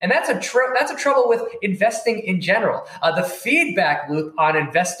And that's a trouble with investing in general. The feedback loop on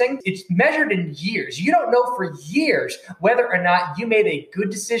investing, it's measured in years. You don't know for years whether or not you made a good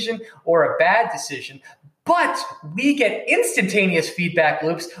decision or a bad decision. But we get instantaneous feedback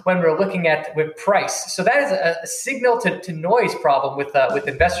loops when we're looking at with price. So that is a signal to noise problem with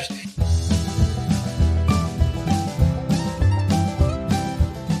investors.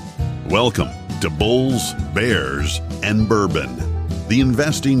 Welcome to Bulls, Bears, and Bourbon, the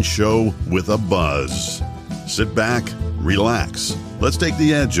investing show with a buzz. Sit back, relax. Let's take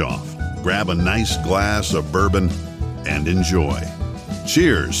the edge off. Grab a nice glass of bourbon and enjoy.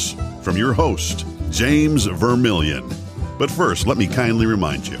 Cheers from your host, James Vermillion. But first, let me kindly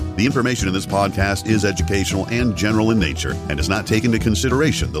remind you, the information in this podcast is educational and general in nature and does not take into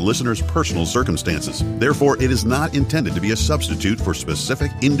consideration the listener's personal circumstances. Therefore, it is not intended to be a substitute for specific,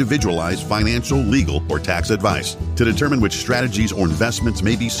 individualized financial, legal, or tax advice. To determine which strategies or investments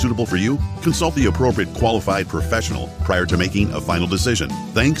may be suitable for you, consult the appropriate qualified professional prior to making a final decision.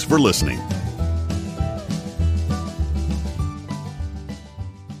 Thanks for listening.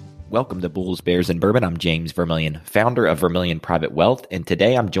 Welcome to Bulls, Bears, and Bourbon. I'm James Vermillion, founder of Vermillion Private Wealth, and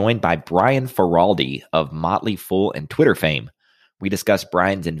today I'm joined by Brian Feroldi of Motley Fool and Twitter fame. We discuss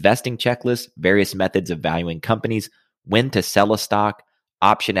Brian's investing checklist, various methods of valuing companies, when to sell a stock,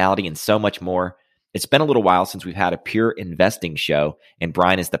 optionality, and so much more. It's been a little while since we've had a pure investing show, and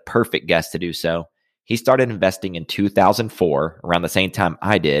Brian is the perfect guest to do so. He started investing in 2004, around the same time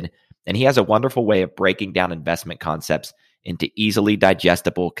I did, and he has a wonderful way of breaking down investment concepts into easily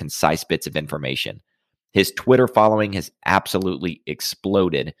digestible, concise bits of information. His Twitter following has absolutely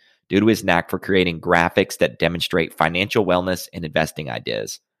exploded due to his knack for creating graphics that demonstrate financial wellness and investing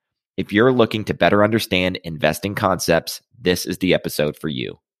ideas. If you're looking to better understand investing concepts, this is the episode for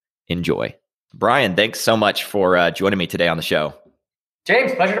you. Enjoy. Brian, thanks so much for joining me today on the show.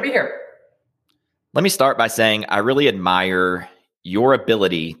 James, pleasure to be here. Let me start by saying I really admire your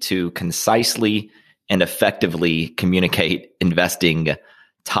ability to concisely and effectively communicate investing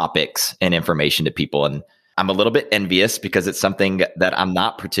topics and information to people. And I'm a little bit envious because it's something that I'm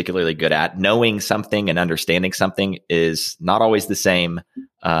not particularly good at. Knowing something and understanding something is not always the same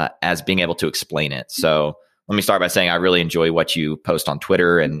as being able to explain it. So let me start by saying I really enjoy what you post on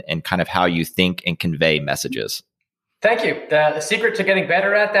Twitter and kind of how you think and convey messages. Thank you. The secret to getting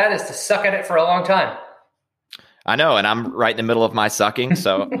better at that is to suck at it for a long time. I know, and I'm right in the middle of my sucking,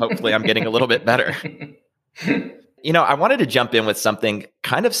 so hopefully I'm getting a little bit better. You know, I wanted to jump in with something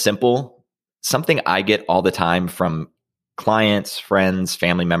kind of simple, something I get all the time from clients, friends,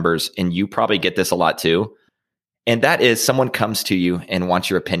 family members, and you probably get this a lot too. And that is someone comes to you and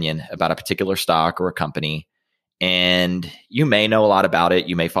wants your opinion about a particular stock or a company, and you may know a lot about it.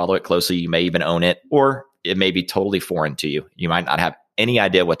 You may follow it closely. You may even own it, or it may be totally foreign to you. You might not have any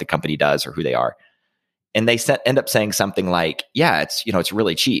idea what the company does or who they are. And they end up saying something like, yeah, it's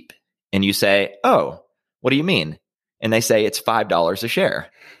really cheap. And you say, oh, what do you mean? And they say it's $5 a share.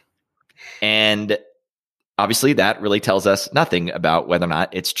 And obviously that really tells us nothing about whether or not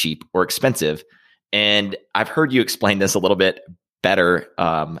it's cheap or expensive. And I've heard you explain this a little bit better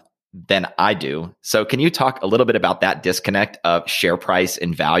than I do. So can you talk a little bit about that disconnect of share price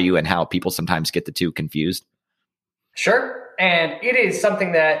and value and how people sometimes get the two confused? Sure. And it is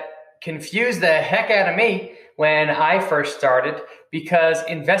something that confused the heck out of me when I first started, because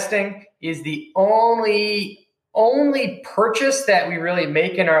investing is the only purchase that we really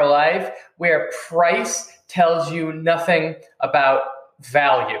make in our life where price tells you nothing about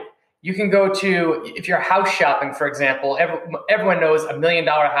value. You can go to, if you're house shopping, for example, everyone knows $1 million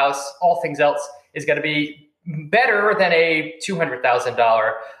house, all things else, is going to be better than a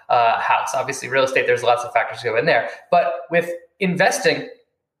 $200,000 house. Obviously, real estate, there's lots of factors go in there. But with investing,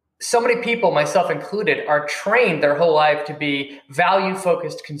 so many people, myself included, are trained their whole life to be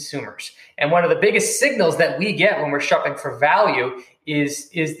value-focused consumers. And one of the biggest signals that we get when we're shopping for value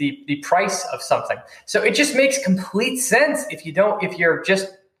is the price of something. So it just makes complete sense if you're just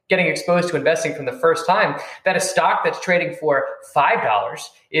getting exposed to investing from the first time, that a stock that's trading for $5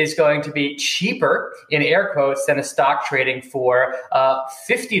 is going to be cheaper, in air quotes, than a stock trading for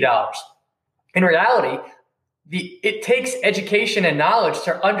 $50. In reality, it takes education and knowledge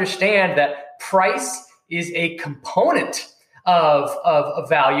to understand that price is a component of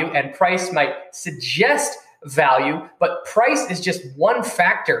value, and price might suggest value, but price is just one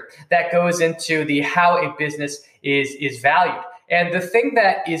factor that goes into how a business is valued. And the thing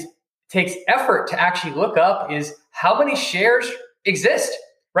that takes effort to actually look up is how many shares exist,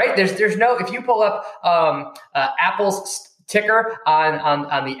 right? There's no, if you pull up Apple's ticker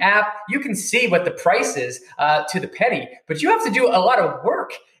on the app. You can see what the price is to the penny, but you have to do a lot of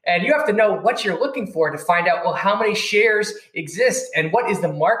work. And you have to know what you're looking for to find out, well, how many shares exist and what is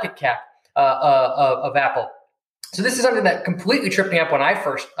the market cap of Apple. So this is something that completely tripped me up when I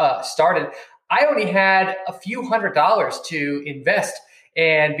first started. I only had a few $100s to invest.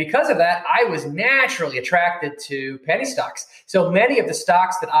 And because of that, I was naturally attracted to penny stocks. So many of the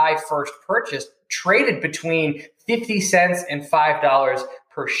stocks that I first purchased traded between 50 cents and $5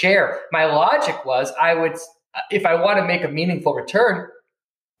 per share. My logic was if I want to make a meaningful return,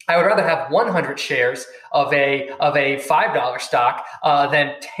 I would rather have 100 shares of a $5 stock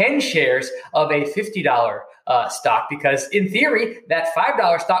than 10 shares of a $50 stock, because in theory, that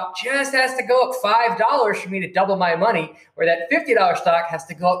 $5 stock just has to go up $5 for me to double my money, where that $50 stock has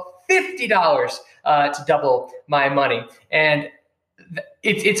to go up $50 to double my money. And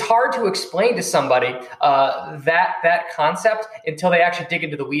it's hard to explain to somebody that concept until they actually dig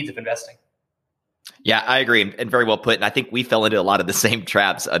into the weeds of investing. Yeah, I agree, and very well put. And I think we fell into a lot of the same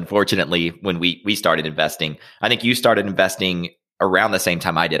traps, unfortunately, when we started investing. I think you started investing around the same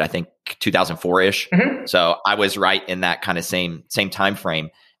time I did. I think 2004-ish. Mm-hmm. So I was right in that kind of same time frame,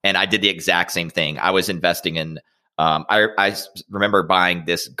 and I did the exact same thing. I was investing in. I remember buying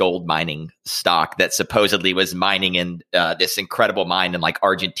this gold mining stock that supposedly was mining in this incredible mine in like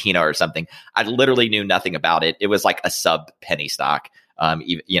Argentina or something. I literally knew nothing about it. It was like a sub penny stock.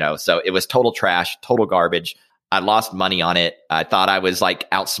 So it was total trash, total garbage. I lost money on it. I thought I was like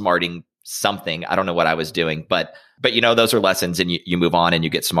outsmarting something. I don't know what I was doing, but those are lessons, and you move on and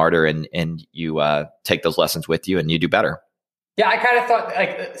you get smarter, and you take those lessons with you and you do better. Yeah, I kind of thought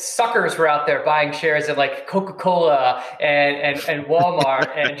like suckers were out there buying shares of like Coca-Cola and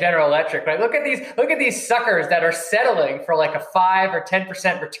Walmart and General Electric. Right? Look at these suckers that are settling for like a 5 or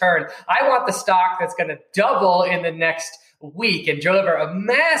 10% return. I want the stock that's going to double in the next week and deliver a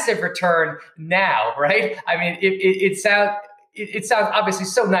massive return now, right? I mean, it sounds obviously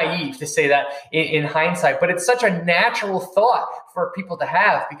so naive to say that in hindsight, but it's such a natural thought for people to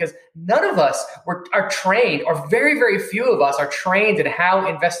have, because none of us are trained, or very, very few of us are trained in how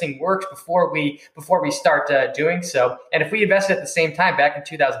investing works before we start doing so. And if we invested at the same time back in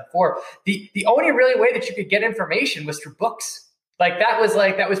 2004, the only really way that you could get information was through books.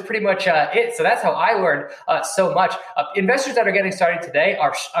 That was pretty much it. So that's how I learned so much. Investors that are getting started today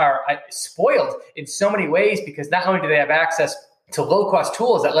are spoiled in so many ways, because not only do they have access to low-cost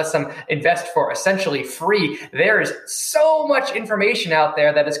tools that lets them invest for essentially free, there is so much information out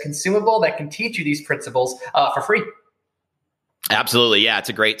there that is consumable that can teach you these principles for free. Absolutely. Yeah. It's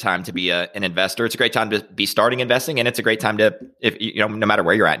a great time to be an investor. It's a great time to be starting investing, and it's a great time to, no matter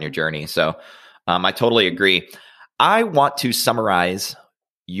where you're at in your journey. So I totally agree. I want to summarize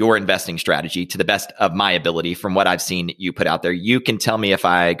your investing strategy to the best of my ability from what I've seen you put out there. You can tell me if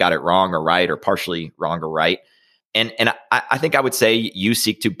I got it wrong or right, or partially wrong or right. And I think I would say you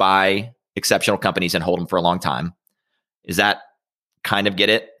seek to buy exceptional companies and hold them for a long time. Is that kind of get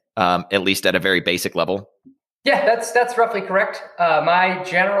it, at least at a very basic level? Yeah, that's roughly correct. My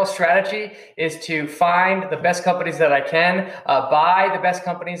general strategy is to find the best companies that I can, buy the best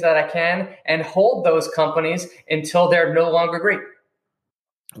companies that I can, and hold those companies until they're no longer great.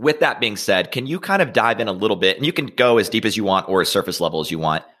 With that being said, can you kind of dive in a little bit, and you can go as deep as you want or as surface level as you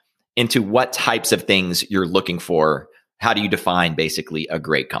want, into what types of things you're looking for? How do you define basically a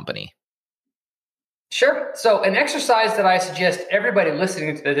great company? Sure. So an exercise that I suggest everybody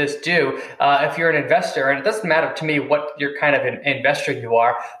listening to this do, if you're an investor, and it doesn't matter to me what your kind of an investor you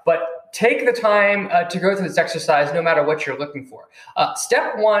are, but take the time to go through this exercise no matter what you're looking for.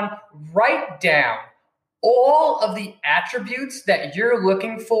 Step one, write down all of the attributes that you're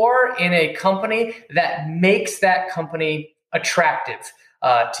looking for in a company that makes that company attractive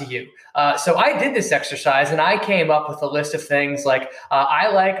to you. So I did this exercise, and I came up with a list of things like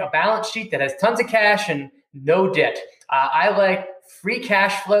I like a balance sheet that has tons of cash and no debt. I like free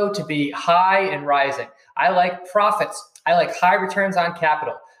cash flow to be high and rising. I like profits. I like high returns on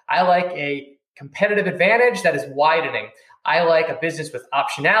capital. I like a competitive advantage that is widening. I like a business with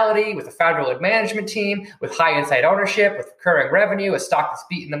optionality, with a founder-led management team, with high inside ownership, with recurring revenue, a stock that's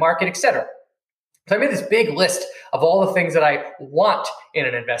beaten the market, etc. So I made this big list of all the things that I want in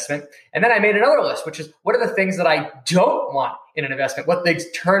an investment. And then I made another list, which is what are the things that I don't want in an investment? What things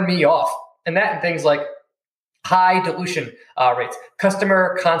turn me off? And that and things like high dilution rates,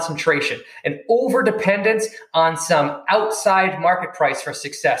 customer concentration, and overdependence on some outside market price for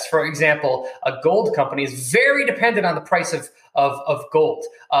success. For example, a gold company is very dependent on the price of of gold.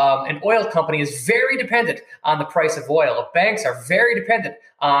 An oil company is very dependent on the price of oil. Banks are very dependent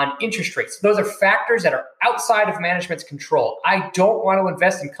on interest rates. Those are factors that are outside of management's control. I don't want to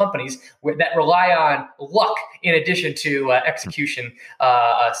invest in companies that rely on luck in addition to execution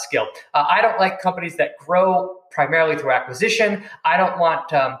skill. I don't like companies that grow primarily through acquisition. I don't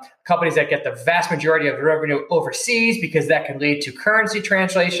want companies that get the vast majority of the revenue overseas because that can lead to currency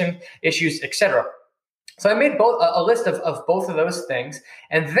translation issues, etc. So I made a list of both of those things,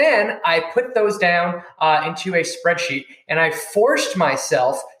 and then I put those down into a spreadsheet, and I forced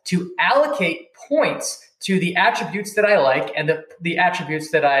myself to allocate points to the attributes that I like and the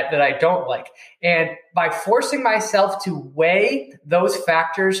attributes that I don't like. And by forcing myself to weigh those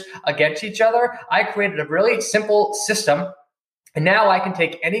factors against each other, I created a really simple system. And now I can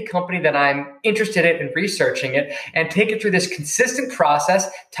take any company that I'm interested in and researching it and take it through this consistent process,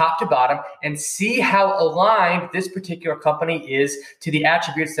 top to bottom, and see how aligned this particular company is to the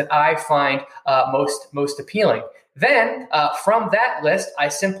attributes that I find most appealing. Then from that list, I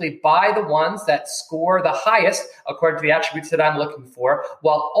simply buy the ones that score the highest according to the attributes that I'm looking for,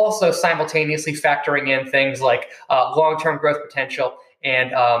 while also simultaneously factoring in things like long-term growth potential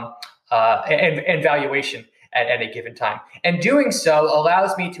and valuation at any given time. And doing so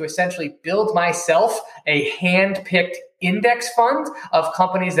allows me to essentially build myself a hand-picked index fund of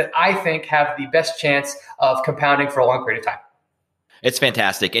companies that I think have the best chance of compounding for a long period of time. It's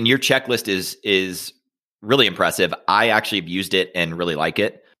fantastic. And your checklist is really impressive. I actually have used it and really like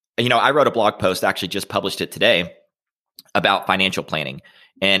it. I wrote a blog post, actually just published it today, about financial planning.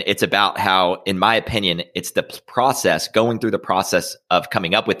 And it's about how, in my opinion, it's the process, going through the process of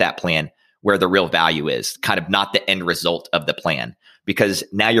coming up with that plan where the real value is, kind of not the end result of the plan, because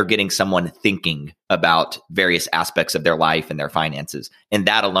now you're getting someone thinking about various aspects of their life and their finances. And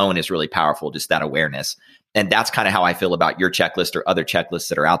that alone is really powerful, just that awareness. And that's kind of how I feel about your checklist or other checklists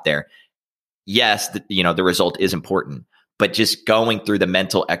that are out there. Yes, the result is important, but just going through the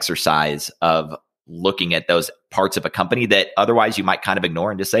mental exercise of looking at those parts of a company that otherwise you might kind of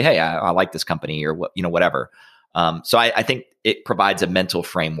ignore and just say, hey, I like this company, or whatever. So I think it provides a mental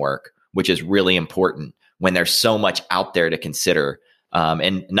framework, which is really important when there's so much out there to consider.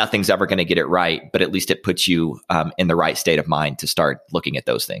 And nothing's ever going to get it right, but at least it puts you in the right state of mind to start looking at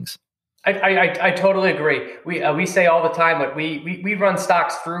those things. I totally agree. We say all the time, but we run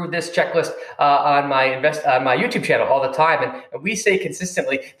stocks through this checklist on my YouTube channel all the time, and we say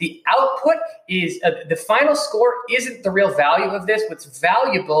consistently the output is the final score isn't the real value of this. What's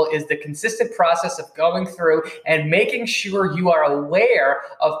valuable is the consistent process of going through and making sure you are aware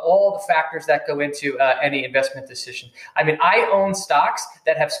of all the factors that go into any investment decision. I mean, I own stocks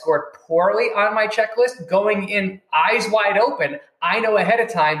that have scored poorly on my checklist, going in eyes wide open. I know ahead of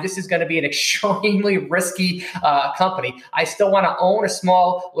time this is going to be an extremely risky company. I still want to own a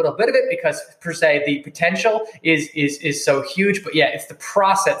small little bit of it because, per se, the potential is so huge. But yeah, it's the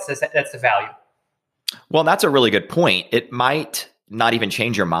process that's the value. Well, that's a really good point. It might not even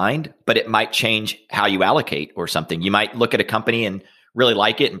change your mind, but it might change how you allocate or something. You might look at a company and really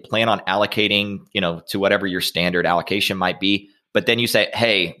like it and plan on allocating, to whatever your standard allocation might be. But then you say,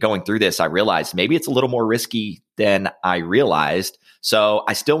 hey, going through this, I realized maybe it's a little more risky than I realized. So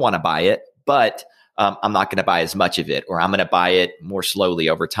I still want to buy it, but I'm not going to buy as much of it, or I'm going to buy it more slowly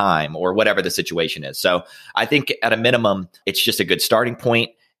over time, or whatever the situation is. So I think at a minimum, it's just a good starting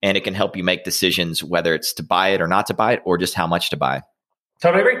point, and it can help you make decisions whether it's to buy it or not to buy it, or just how much to buy.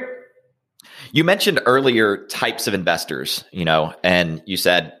 Totally agree. You mentioned earlier types of investors, and you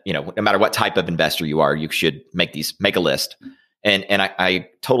said, no matter what type of investor you are, you should make a list. And I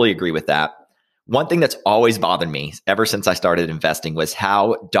totally agree with that. One thing that's always bothered me ever since I started investing was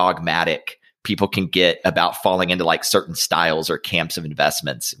how dogmatic people can get about falling into like certain styles or camps of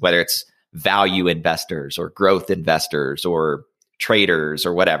investments, whether it's value investors or growth investors or traders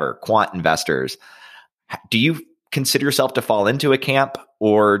or whatever, quant investors. Do you consider yourself to fall into a camp,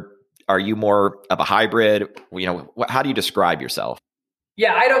 or are you more of a hybrid? How do you describe yourself?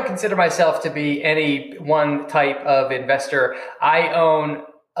 Yeah, I don't consider myself to be any one type of investor. I own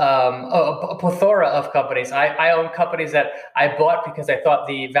a plethora of companies. I own companies that I bought because I thought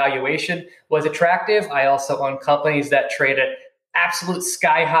the valuation was attractive. I also own companies that trade at absolute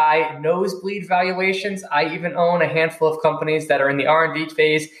sky-high nosebleed valuations. I even own a handful of companies that are in the R&D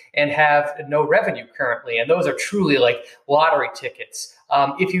phase and have no revenue currently. And those are truly like lottery tickets.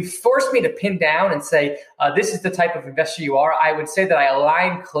 If you force me to pin down and say, this is the type of investor you are, I would say that I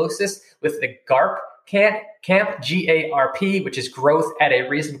align closest with the GARP camp, GARP, which is growth at a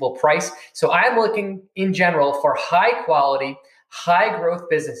reasonable price. So I'm looking in general for high quality, high growth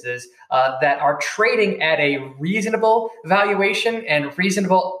businesses that are trading at a reasonable valuation, and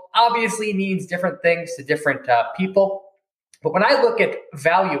reasonable obviously means different things to different people. But when I look at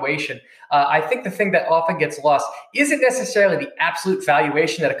valuation, I think the thing that often gets lost isn't necessarily the absolute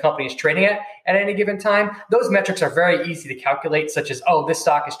valuation that a company is trading at any given time. Those metrics are very easy to calculate, such as, oh, this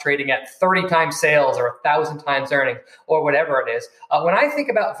stock is trading at 30 times sales or 1,000 times earnings or whatever it is. When I think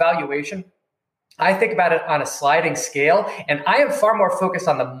about valuation, I think about it on a sliding scale, and I am far more focused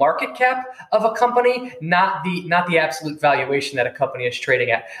on the market cap of a company, not the absolute valuation that a company is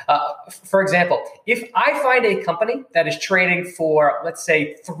trading at. For example, if I find a company that is trading for, let's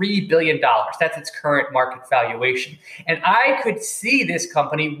say, $3 billion, that's its current market valuation, and I could see this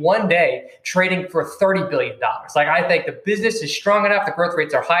company one day trading for $30 billion. Like, I think the business is strong enough, the growth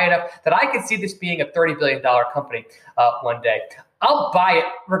rates are high enough that I could see this being a $30 billion company one day. I'll buy it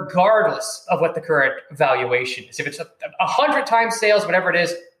regardless of what the current valuation is. If it's 100 times sales, whatever it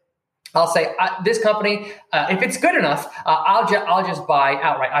is, I'll say this company, if it's good enough, I'll just buy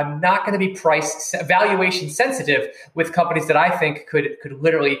outright. I'm not going to be valuation sensitive with companies that I think could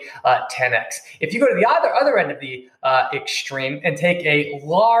literally 10x. If you go to the other end of the extreme and take a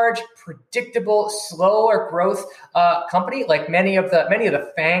large, predictable, slower growth company like many of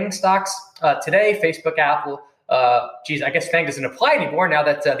the FANG stocks today, Facebook, Apple. I guess FANG doesn't apply anymore now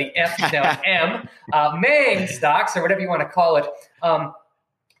that the F is now M. MANG stocks, or whatever you want to call it,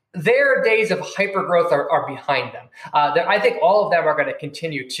 their days of hypergrowth are behind them. I think all of them are going to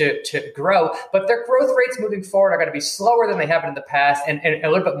continue to grow, but their growth rates moving forward are going to be slower than they have been in the past and a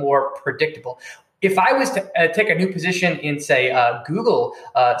little bit more predictable. If I was to take a new position in, say, Google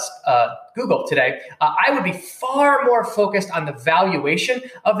today, I would be far more focused on the valuation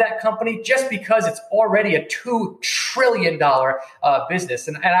of that company, just because it's already a $2 trillion business.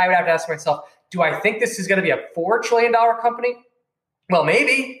 And I would have to ask myself, do I think this is going to be a $4 trillion company? Well,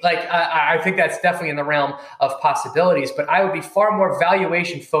 maybe. I think that's definitely in the realm of possibilities, but I would be far more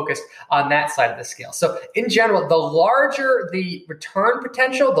valuation focused on that side of the scale. So in general, the larger the return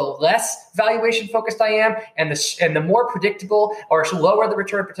potential, the less valuation focused I am, and the more predictable or lower the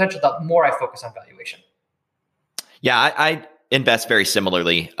return potential, the more I focus on valuation. Yeah, I invest very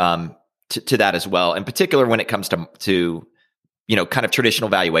similarly to that as well. In particular, when it comes to kind of traditional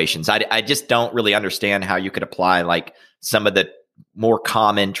valuations, I just don't really understand how you could apply like some of the more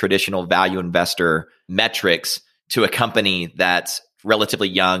common traditional value investor metrics to a company that's relatively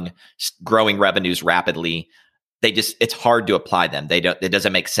young, growing revenues rapidly. It's hard to apply them. It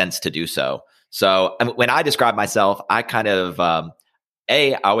doesn't make sense to do so. So when I describe myself, I kind of,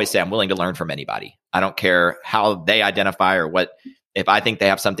 I always say I'm willing to learn from anybody. I don't care how they identify or what. If I think they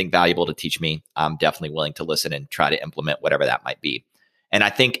have something valuable to teach me, I'm definitely willing to listen and try to implement whatever that might be. And I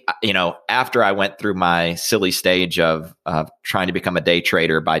think, after I went through my silly stage of trying to become a day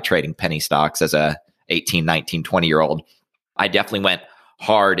trader by trading penny stocks as a 18, 19, 20-year-old, I definitely went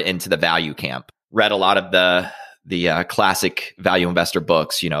hard into the value camp. Read a lot of the classic value investor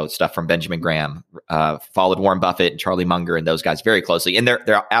books, stuff from Benjamin Graham, followed Warren Buffett and Charlie Munger and those guys very closely. And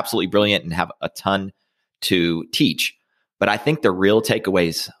they're absolutely brilliant and have a ton to teach. But I think the real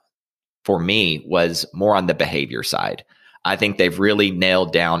takeaways for me was more on the behavior side. I think they've really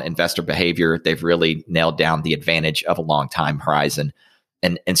nailed down investor behavior. They've really nailed down the advantage of a long time horizon.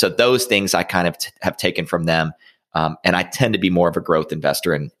 And so those things I kind of have taken from them. And I tend to be more of a growth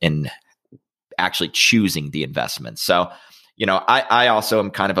investor in actually choosing the investments. So, I also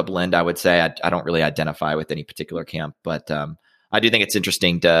am kind of a blend, I would say. I don't really identify with any particular camp, but I do think it's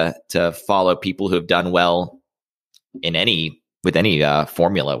interesting to follow people who have done well with any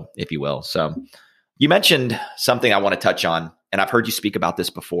formula, if you will. So you mentioned something I want to touch on, and I've heard you speak about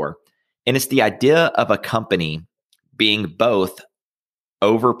this before, and it's the idea of a company being both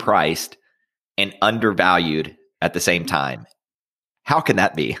overpriced and undervalued at the same time. How can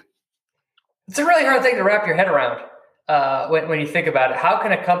that be? It's a really hard thing to wrap your head around when you think about it. How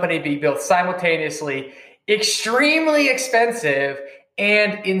can a company be built simultaneously extremely expensive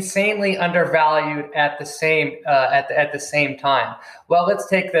and insanely undervalued at the same time? Well, let's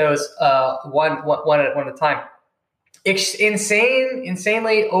take those one at a time.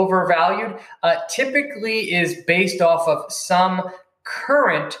 Insanely overvalued typically is based off of some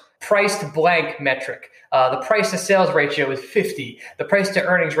current price to blank metric. The price to sales ratio is 50. The price to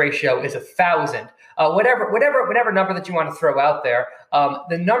earnings ratio is 1,000. Whatever number that you want to throw out there,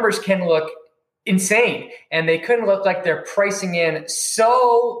 the numbers can look insane, and they couldn't look like they're pricing in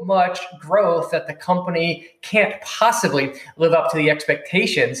so much growth that the company can't possibly live up to the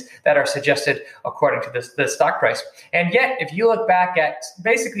expectations that are suggested according to the stock price. And yet, if you look back at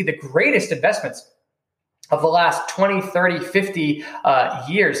basically the greatest investments of the last 20, 30, 50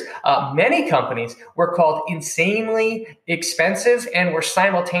 years, many companies were called insanely expensive and were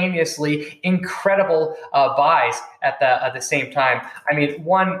simultaneously incredible buys at the same time. I mean,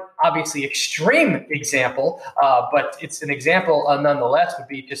 one obviously extreme example, but it's an example nonetheless, would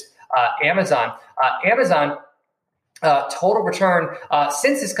be just Amazon. Amazon total return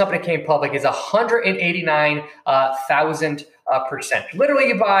since this company came public is 189,000%. Literally,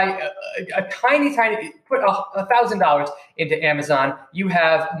 you buy a tiny, put $1,000 into Amazon, you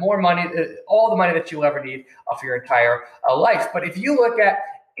have more money, all the money that you'll ever need for your entire life. But if you look at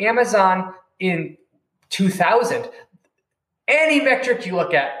Amazon in 2000, any metric you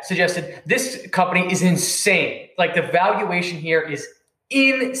look at suggested this company is insane. Like, the valuation here is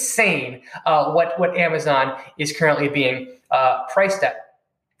insane, what Amazon is currently being priced at.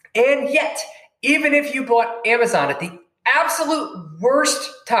 And yet, even if you bought Amazon at the absolute worst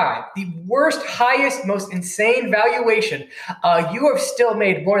time, the worst, highest, most insane valuation, you have still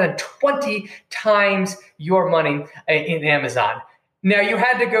made more than 20 times your money in Amazon. Now, you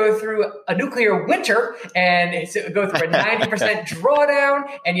had to go through a nuclear winter and go through a 90% drawdown,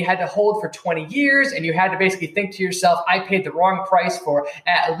 and you had to hold for 20 years, and you had to basically think to yourself, I paid the wrong price for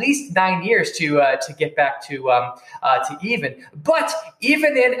at least 9 years to get back to even. But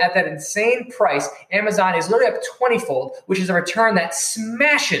even at that insane price, Amazon is literally up 20-fold, which is a return that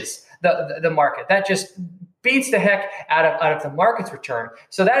smashes the market. That just beats the heck out of the market's return.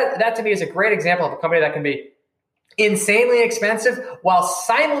 So that to me is a great example of a company that can be insanely expensive while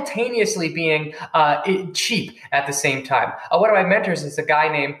simultaneously being cheap at the same time. One of my mentors is a guy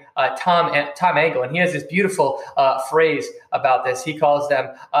named Tom Angle, and he has this beautiful phrase about this. He calls them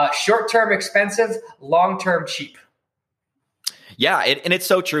short-term expensive, long-term cheap. Yeah, and it's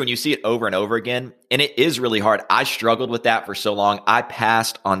so true, and you see it over and over again, and it is really hard. I struggled with that for so long. I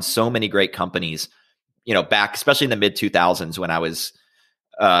passed on so many great companies, back, especially in the mid-2000s when I was,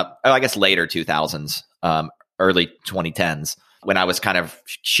 I guess later 2000s, early 2010s, when I was kind of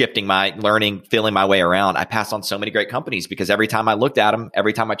shifting my learning, feeling my way around. I passed on so many great companies because every time I looked at them,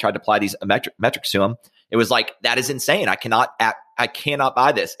 every time I tried to apply these metrics to them, it was like, that is insane. I cannot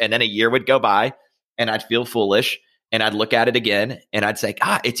buy this. And then a year would go by and I'd feel foolish and I'd look at it again and I'd say,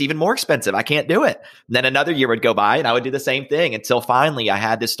 it's even more expensive. I can't do it. And then another year would go by and I would do the same thing until finally I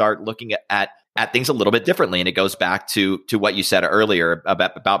had to start looking at things a little bit differently. And it goes back to what you said earlier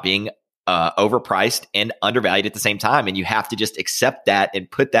about being overpriced and undervalued at the same time. And you have to just accept that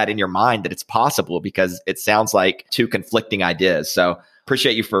and put that in your mind that it's possible, because it sounds like two conflicting ideas. So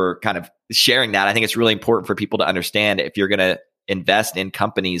appreciate you for kind of sharing that. I think it's really important for people to understand if you're going to invest in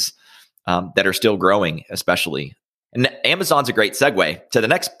companies that are still growing, especially. And Amazon's a great segue to the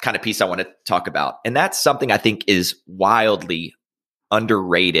next kind of piece I want to talk about. And that's something I think is wildly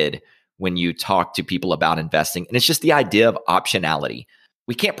underrated when you talk to people about investing. And it's just the idea of optionality.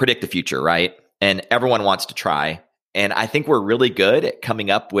 We can't predict the future, right? And everyone wants to try. And I think we're really good at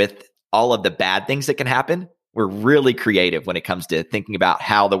coming up with all of the bad things that can happen. We're really creative when it comes to thinking about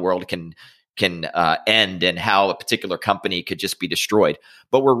how the world can end and how a particular company could just be destroyed.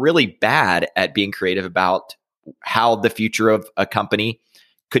 But we're really bad at being creative about how the future of a company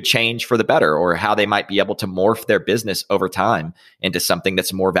could change for the better, or how they might be able to morph their business over time into something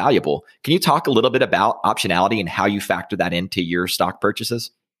that's more valuable. Can you talk a little bit about optionality and how you factor that into your stock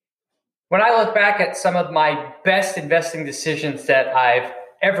purchases? When I look back at some of my best investing decisions that I've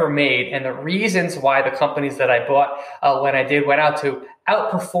ever made, and the reasons why the companies that I bought when I did went out to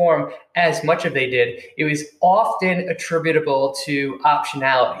outperform as much as they did, it was often attributable to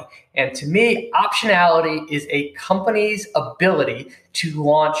optionality. And to me, optionality is a company's ability to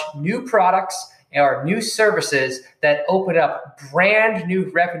launch new products or new services that open up brand new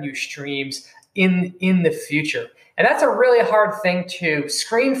revenue streams in the future. And that's a really hard thing to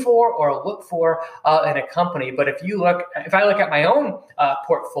screen for or look for in a company. But if I look at my own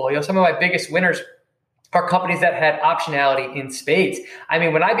portfolio, some of my biggest winners are companies that had optionality in spades. I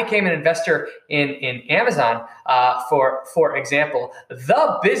mean, when I became an investor in Amazon, for example,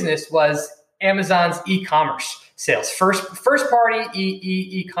 the business was Amazon's e-commerce sales, first party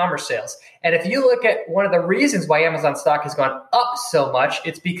e-commerce sales. And if you look at one of the reasons why Amazon stock has gone up so much,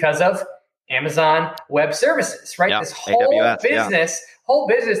 it's because of Amazon Web Services, right? Yep. This whole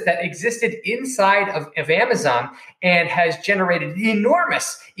business that existed inside of Amazon and has generated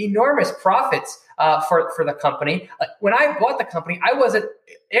enormous profits for the company. When I bought the company,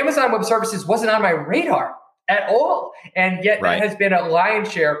 Amazon Web Services wasn't on my radar at all, and yet It has been a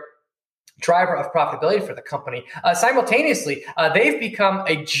lion's share driver of profitability for the company. Simultaneously, they've become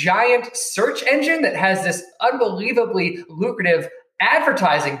a giant search engine that has this unbelievably lucrative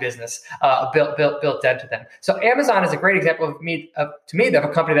advertising business built into them. So Amazon is a great example to me of a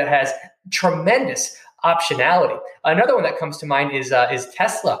company that has tremendous optionality. Another one that comes to mind is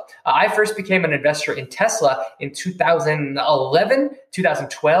Tesla. I first became an investor in Tesla in 2011,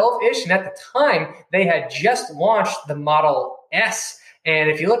 2012-ish. And at the time, they had just launched the Model S. And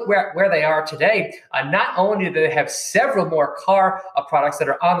if you look where they are today, not only do they have several more car products that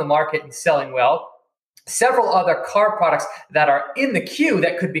are on the market and selling well, several other car products that are in the queue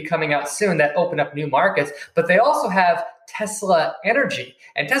that could be coming out soon that open up new markets, but they also have Tesla Energy.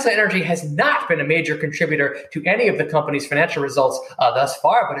 And Tesla Energy has not been a major contributor to any of the company's financial results thus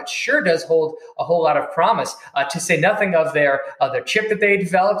far, but it sure does hold a whole lot of promise, to say nothing of their chip that they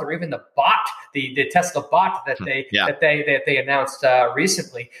developed, or even the bot, the Tesla bot that they announced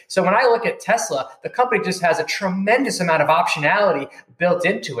recently. So when I look at Tesla, the company just has a tremendous amount of optionality built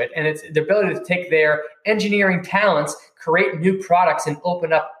into it, and it's the ability to take their engineering talents, create new products, and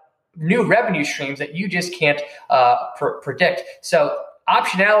open up new revenue streams that you just can't predict. So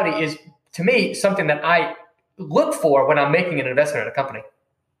optionality is, to me, something that I look for when I'm making an investment in a company.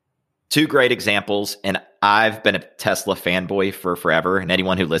 Two great examples, and I've been a Tesla fanboy for forever, and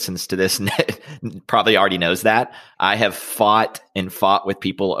anyone who listens to this probably already knows that. I have fought with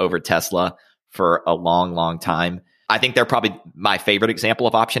people over Tesla for a long, long time. I think they're probably my favorite example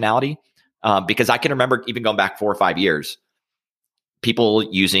of optionality, because I can remember even going back 4 or 5 years, people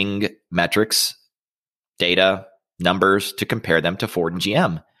using metrics, data, numbers to compare them to Ford and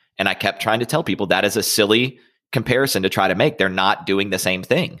GM. And I kept trying to tell people that is a silly comparison to try to make. They're not doing the same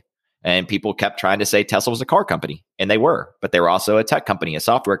thing. And people kept trying to say Tesla was a car company, and they were, but they were also a tech company, a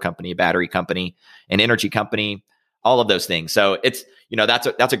software company, a battery company, an energy company, all of those things. So it's,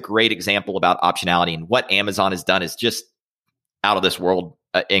 that's a great example about optionality, and what Amazon has done is just out of this world,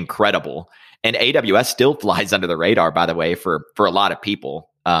 incredible. And AWS still flies under the radar, by the way, for a lot of people,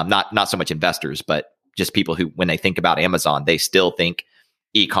 not so much investors, but just people who, when they think about Amazon, they still think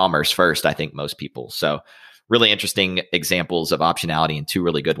e-commerce first. I think most people. So really interesting examples of optionality, and two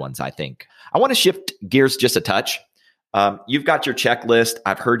really good ones, I think. I want to shift gears just a touch. You've got your checklist.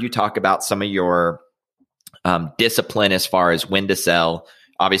 I've heard you talk about some of your discipline as far as when to sell.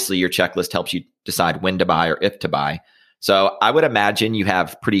 Obviously, your checklist helps you decide when to buy or if to buy. So I would imagine you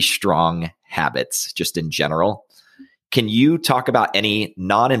have pretty strong habits just in general. Can you talk about any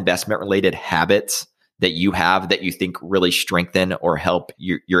non-investment related habits that you have that you think really strengthen or help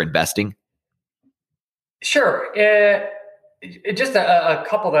your investing? Sure. Just a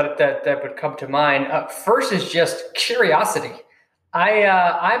couple that would come to mind. First is just curiosity.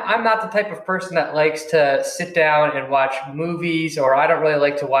 I'm not the type of person that likes to sit down and watch movies, or I don't really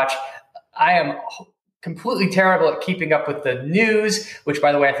like to watch. I am completely terrible at keeping up with the news, which,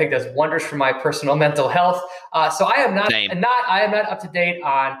 by the way, I think does wonders for my personal mental health. So I am not up to date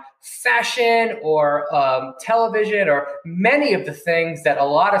on fashion or television or many of the things that a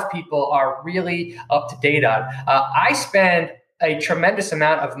lot of people are really up to date on. I spend a tremendous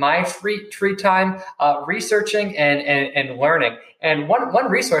amount of my free time researching and learning. And one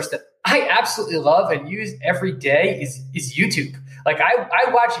resource that I absolutely love and use every day is YouTube. Like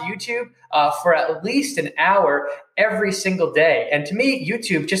I watch YouTube for at least an hour every single day. And to me,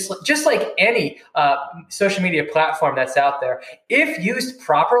 YouTube, just like any social media platform that's out there, if used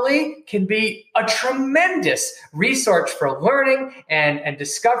properly, can be a tremendous resource for learning and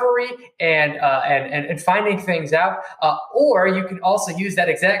discovery and finding things out. Or you can also use that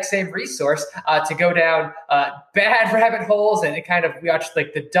exact same resource to go down bad rabbit holes and kind of watch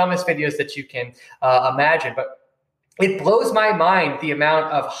like the dumbest videos that you can imagine. But it blows my mind the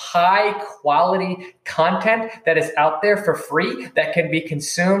amount of high quality content that is out there for free that can be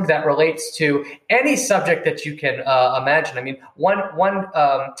consumed that relates to any subject that you can imagine. I mean, one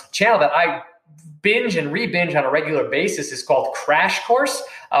channel that I binge and re-binge on a regular basis is called Crash Course,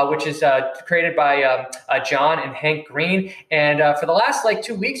 which is created by John and Hank Green. And for the last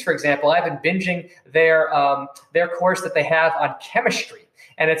 2 weeks, for example, I've been binging their course that they have on chemistry.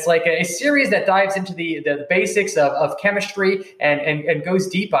 And it's like a series that dives into the basics of chemistry and goes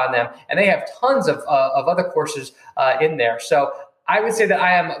deep on them. And they have tons of other courses in there. So I would say that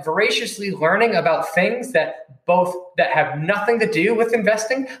I am voraciously learning about things that have nothing to do with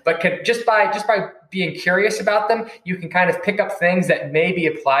investing, but can just by being curious about them, you can kind of pick up things that may be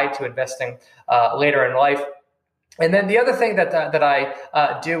applied to investing later in life. And then the other thing that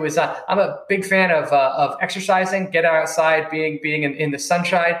I do is I'm a big fan of exercising, get outside, being in the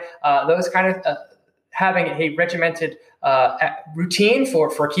sunshine, those kind of having a regimented routine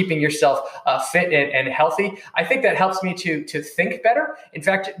for keeping yourself fit and healthy. I think that helps me to think better. In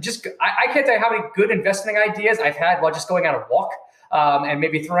fact, I can't tell you how many good investing ideas I've had while just going on a walk. and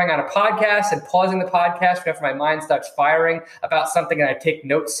maybe throwing on a podcast and pausing the podcast whenever my mind starts firing about something, and I take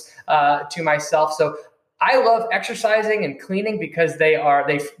notes to myself. So I love exercising and cleaning because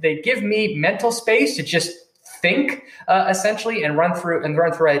they give me mental space to just think essentially and run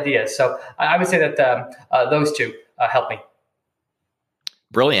through ideas. So I would say that those two help me.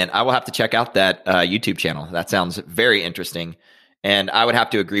 Brilliant. I will have to check out that YouTube channel. That sounds very interesting. And I would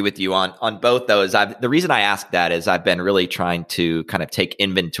have to agree with you on both those. The reason I ask that is I've been really trying to kind of take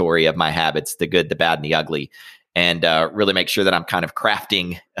inventory of my habits, the good, the bad, and the ugly, and really make sure that I'm kind of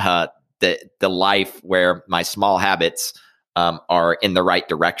crafting the life where my small habits are in the right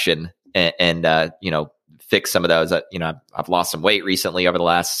direction and fix some of those. I've lost some weight recently over the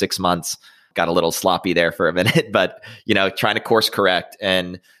last 6 months. Got a little sloppy there for a minute, but trying to course correct.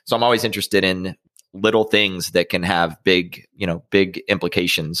 And so I'm always interested in little things that can have big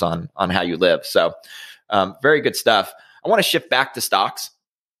implications on how you live. So very good stuff. I want to shift back to stocks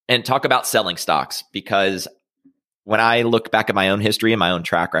and talk about selling stocks, because when I look back at my own history and my own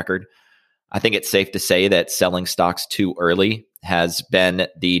track record, I think it's safe to say that selling stocks too early has been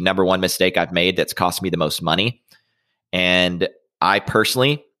the number one mistake I've made that's cost me the most money. And I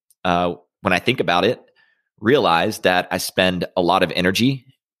personally, when I think about it, realize that I spend a lot of energy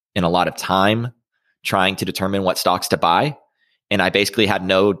and a lot of time trying to determine what stocks to buy. And I basically had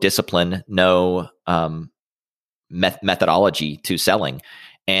no discipline, no methodology to selling.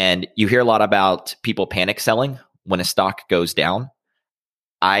 And you hear a lot about people panic selling when a stock goes down.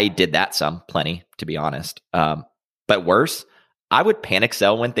 I did that plenty, to be honest. But worse, I would panic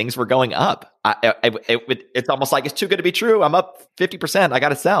sell when things were going up. It's almost like it's too good to be true. I'm up 50%. I got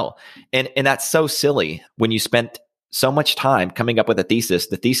to sell. And that's so silly when you spent so much time coming up with a thesis.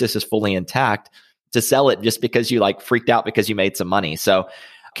 The thesis is fully intact, to sell it just because you freaked out because you made some money. So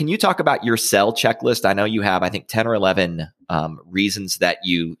can you talk about your sell checklist? I know you have, I think, 10 or 11 reasons that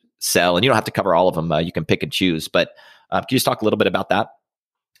you sell, and you don't have to cover all of them. You can pick and choose. But can you just talk a little bit about that?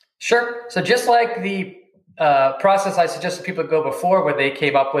 Sure. So just like the process I suggested people go before, where they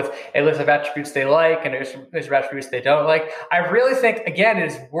came up with a list of attributes they like and a list of attributes they don't like, I really think, again,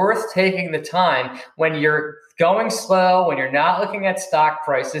 it is worth taking the time when you're going slow, when you're not looking at stock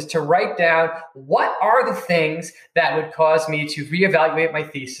prices, to write down what are the things that would cause me to reevaluate my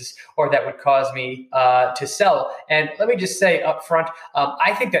thesis or that would cause me to sell. And let me just say up front,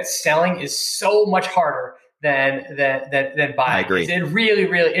 I think that selling is so much harder than buying. I agree. It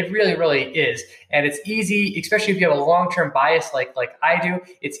really is. And it's easy, especially if you have a long-term bias like I do,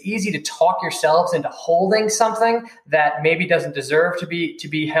 it's easy to talk yourselves into holding something that maybe doesn't deserve to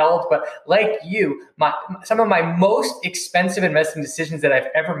be held. But like you, some of my most expensive investing decisions that I've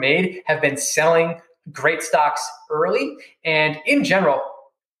ever made have been selling great stocks early. And in general,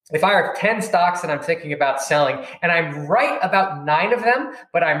 if I have 10 stocks that I'm thinking about selling and I'm right about 9 of them,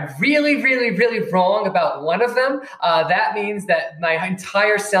 but I'm really wrong about one of them, that means that my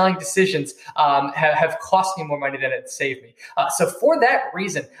entire selling decisions have cost me more money than it saved me. So for that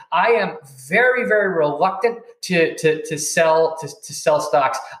reason, I am very reluctant to sell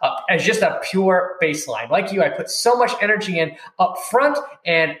stocks as just a pure baseline. Like you, I put so much energy in up front,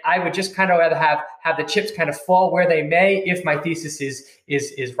 and I would just kind of rather have the chips kind of fall where they may if my thesis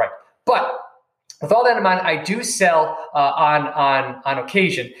is right. But with all that in mind, I do sell on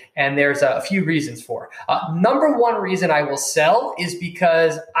occasion, and there's a few reasons for it. Number one reason I will sell is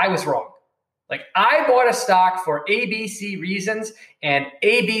because I was wrong. Like, I bought a stock for ABC reasons, and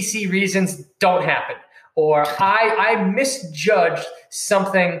ABC reasons don't happen. Or I misjudged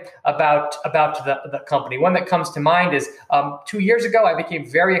something about the company. One that comes to mind is 2 years ago, I became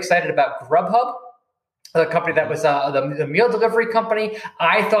very excited about Grubhub, the company that was the meal delivery company.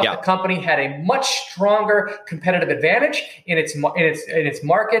 I thought the company had a much stronger competitive advantage in its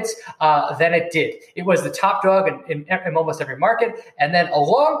markets than it did. It was the top dog in almost every market. And then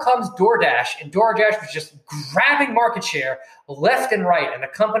along comes DoorDash, and DoorDash was just grabbing market share left and right. And the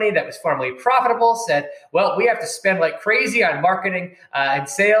company that was formerly profitable said, well, we have to spend like crazy on marketing and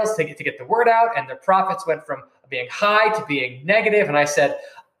sales to get the word out. And their profits went from being high to being negative. And I said,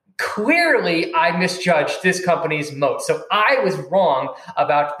 clearly, I misjudged this company's moat. So I was wrong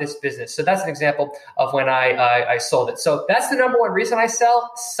about this business. So that's an example of when I sold it. So that's the number one reason I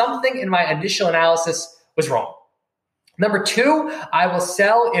sell. Something in my initial analysis was wrong. Number two, I will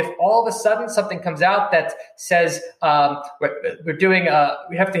sell if all of a sudden something comes out that says we're doing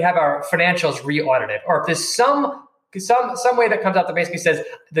we have to have our financials re-audited, or if there's some way that comes out that basically says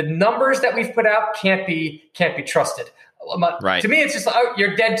the numbers that we've put out can't be trusted. Right. To me, it's just,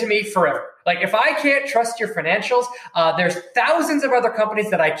 you're dead to me forever. Like, if I can't trust your financials, there's thousands of other companies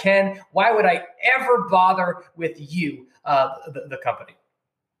that I can. Why would I ever bother with you, the company?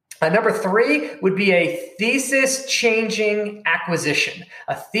 Number 3 would be a thesis-changing acquisition.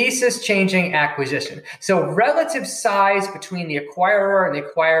 A thesis-changing acquisition. So relative size between the acquirer and the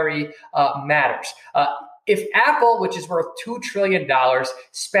acquiree matters. If Apple, which is worth $2 trillion,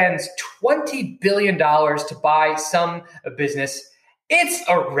 spends $20 billion to buy some business, it's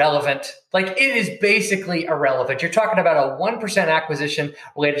irrelevant. Like, it is basically irrelevant. You're talking about a 1% acquisition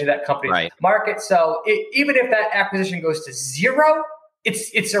related to that company's market. So even if that acquisition goes to zero,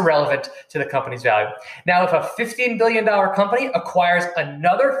 it's irrelevant to the company's value. Now, if a $15 billion company acquires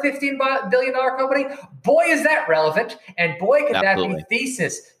another $15 billion company, boy, is that relevant. And boy, could that be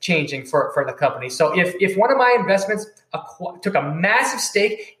thesis changing for the company. So if one of my investments took a massive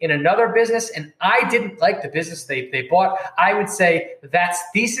stake in another business and I didn't like the business they bought, I would say that's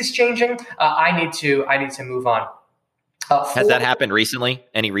thesis changing. I need to move on. Has that happened recently?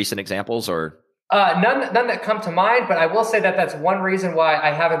 Any recent examples or? None that come to mind, but I will say that that's one reason why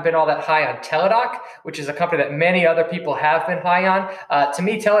I haven't been all that high on Teladoc, which is a company that many other people have been high on. To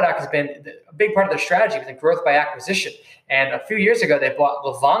me, Teladoc has been a big part of their strategy within growth by acquisition. And a few years ago, they bought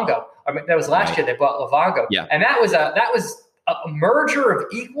Livongo. I mean, that was last year. They bought Livongo, and that was a merger of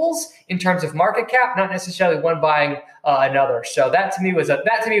equals in terms of market cap, not necessarily one buying another. So that to me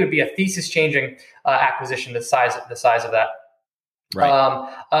would be a thesis changing acquisition. The size of that. Right.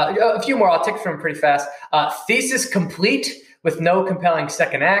 A few more. I'll tick through them pretty fast. Thesis complete with no compelling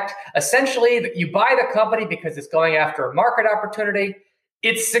second act. Essentially, you buy the company because it's going after a market opportunity.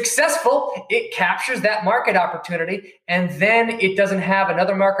 It's successful. It captures that market opportunity, and then it doesn't have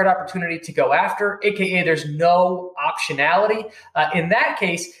another market opportunity to go after, aka there's no optionality. In that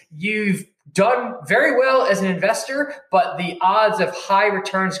case, you've done very well as an investor, but the odds of high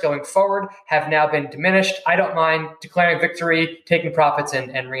returns going forward have now been diminished. I don't mind declaring victory, taking profits,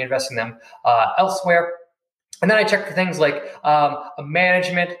 and reinvesting them elsewhere. And then I check for things like a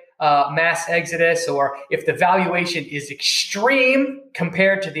management mass exodus, or if the valuation is extreme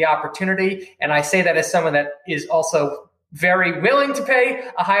compared to the opportunity. And I say that as someone that is also very willing to pay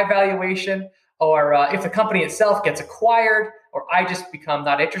a high valuation, or if the company itself gets acquired, or I just become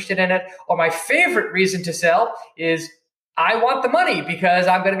not interested in it. Or my favorite reason to sell is I want the money because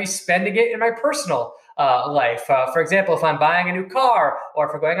I'm going to be spending it in my personal life. For example, if I'm buying a new car, or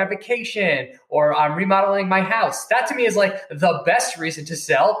if we're going on vacation, or I'm remodeling my house, that to me is like the best reason to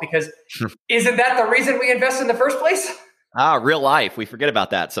sell, because isn't that the reason we invest in the first place? Real life. We forget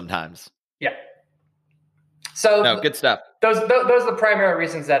about that sometimes. Yeah. So good stuff. Those are the primary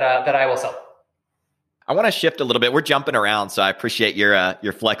reasons that I will sell. I want to shift a little bit. We're jumping around, so I appreciate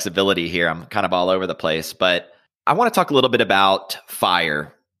your flexibility here. I'm kind of all over the place, but I want to talk a little bit about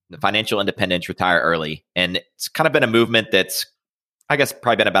FIRE, the Financial Independence Retire Early. And it's kind of been a movement that's, I guess,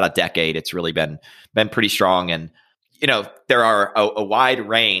 probably been about a decade. It's really been pretty strong. And, there are a wide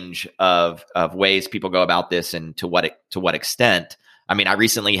range of ways people go about this, and to what extent. I mean, I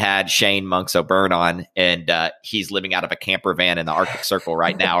recently had Shane Monks O'Byrne on, and he's living out of a camper van in the Arctic Circle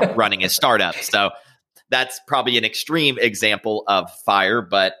right now, running his startup. So that's probably an extreme example of FIRE,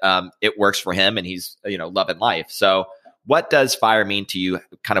 but it works for him, and he's loving life. So what does FIRE mean to you?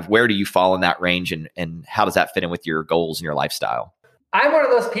 Kind of where do you fall in that range, and how does that fit in with your goals and your lifestyle? I'm one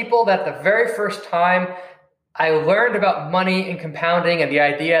of those people that the very first time I learned about money and compounding and the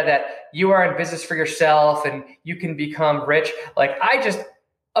idea that you are in business for yourself and you can become rich, like I just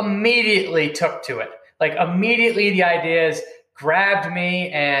immediately took to it. Like immediately the ideas grabbed me,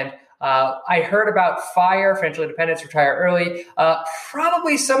 and I heard about FIRE, Financial Independence Retire Early,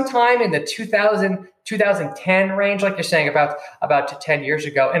 probably sometime in the 2010 range, like you're saying, about 10 years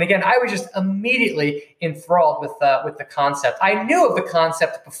ago. And again, I was just immediately enthralled with the concept. I knew of the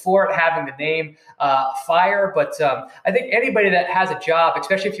concept before it having the name FIRE, but I think anybody that has a job,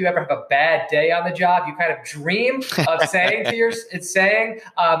 especially if you ever have a bad day on the job, you kind of dream of saying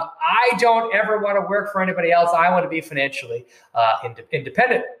I don't ever want to work for anybody else. I want to be financially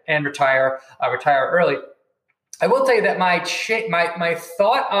independent and retire early. I will tell you that my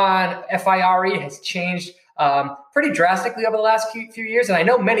thought on FIRE has changed pretty drastically over the last few years. And I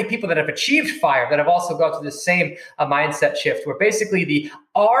know many people that have achieved FIRE that have also gone through the same mindset shift, where basically the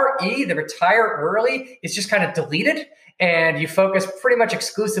RE, the retire early, is just kind of deleted. And you focus pretty much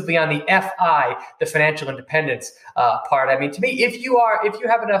exclusively on the FI, the financial independence part. I mean, to me, if you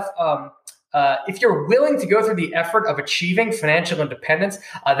have enough if you're willing to go through the effort of achieving financial independence,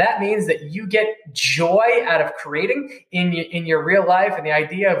 that means that you get joy out of creating in your real life. And the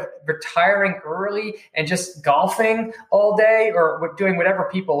idea of retiring early and just golfing all day or doing whatever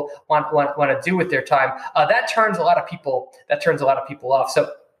people want to do with their time, that turns a lot of people off.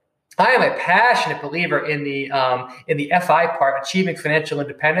 So I am a passionate believer in the FI part, achieving financial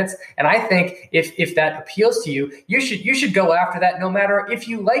independence, and I think if that appeals to you, you should go after that, no matter if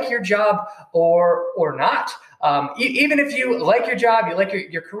you like your job or not. Even if you like your job, you like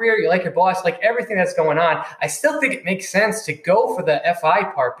your career, you like your boss, like everything that's going on, I still think it makes sense to go for the FI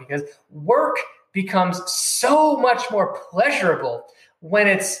part, because work becomes so much more pleasurable when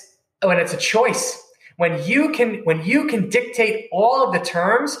it's a choice. When you can dictate all of the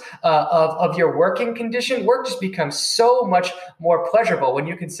terms of your working condition, work just becomes so much more pleasurable. When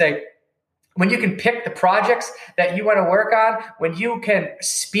you can pick the projects that you want to work on, when you can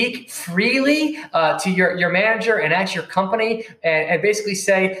speak freely to your manager and at your company and basically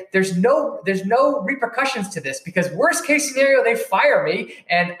say, there's no repercussions to this, because worst case scenario, they fire me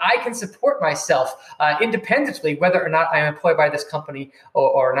and I can support myself independently, whether or not I'm employed by this company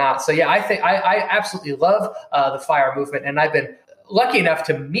or not. So yeah, I absolutely love the FIRE movement, and I've been lucky enough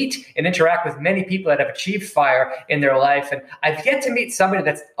to meet and interact with many people that have achieved FIRE in their life. And I've yet to meet somebody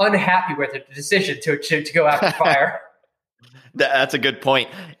that's unhappy with the decision to go after FIRE. That's a good point.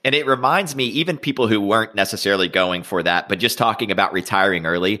 And it reminds me, even people who weren't necessarily going for that, but just talking about retiring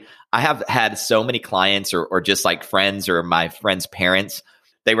early, I have had so many clients or just like friends or my friends' parents,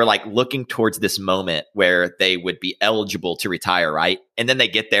 they were like looking towards this moment where they would be eligible to retire, right? And then they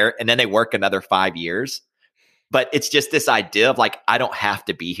get there and then they work another 5 years. But it's just this idea of like, I don't have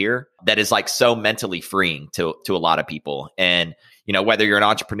to be here, that is like so mentally freeing to a lot of people. And, you know, whether you're an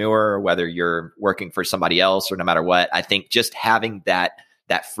entrepreneur or whether you're working for somebody else or no matter what, I think just having that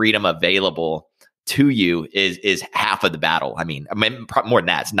freedom available to you is half of the battle. I mean, more than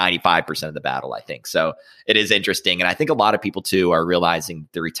that, it's 95% of the battle, I think. So it is interesting. And I think a lot of people too are realizing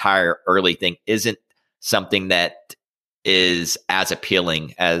the retire early thing isn't something that is as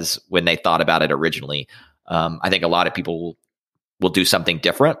appealing as when they thought about it originally. I think a lot of people will do something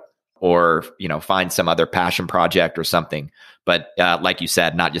different or, you know, find some other passion project or something. But like you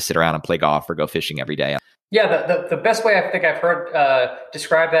said, not just sit around and play golf or go fishing every day. Yeah, the best way I think I've heard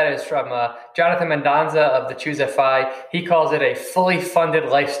describe that is from Jonathan Mendonza of the Choose FI. He calls it a fully funded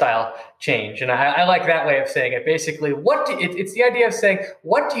lifestyle change. And I like that way of saying it. Basically, it's the idea of saying,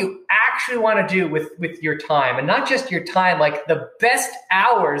 what do you actually want to do with your time? And not just your time, like the best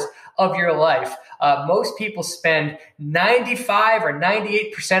hours of your life. Most people spend 95 or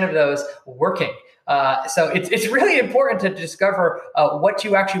 98% of those working. So it's really important to discover what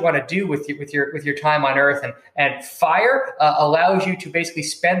you actually want to do with your time on Earth, and FIRE allows you to basically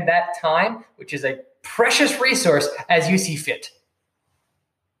spend that time, which is a precious resource, as you see fit.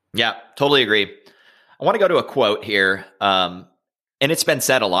 Yeah, totally agree. I want to go to a quote here, and it's been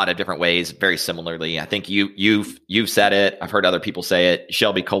said a lot of different ways, very similarly. I think you've said it. I've heard other people say it.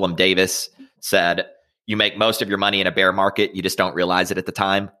 Shelby Cullum Davis said, "You make most of your money in a bear market. You just don't realize it at the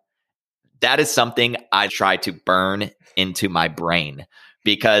time." That is something I try to burn into my brain,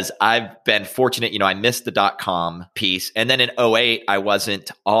 because I've been fortunate. You know, I missed the .com piece. And then in 2008, I wasn't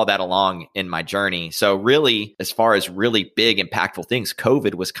all that along in my journey. So really, as far as really big, impactful things,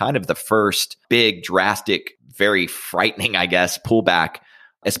 COVID was kind of the first big, drastic, very frightening, I guess, pullback,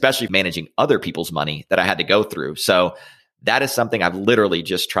 especially managing other people's money that I had to go through. So that is something I've literally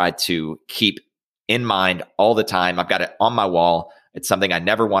just tried to keep in mind all the time. I've got it on my wall. It's something I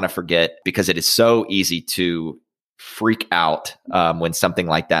never want to forget, because it is so easy to freak out when something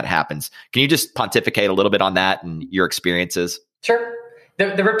like that happens. Can you just pontificate a little bit on that and your experiences? Sure.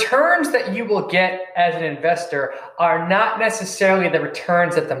 The returns that you will get as an investor are not necessarily the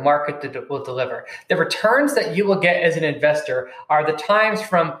returns that the market will deliver. The returns that you will get as an investor are the times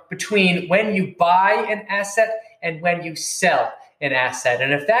from between when you buy an asset and when you sell an asset.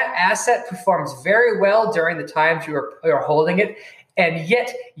 And if that asset performs very well during the times you are holding it, and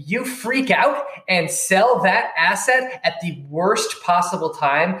yet you freak out and sell that asset at the worst possible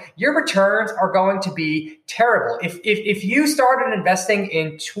time, your returns are going to be terrible. If you started investing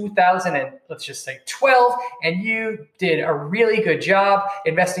in 2012 and you did a really good job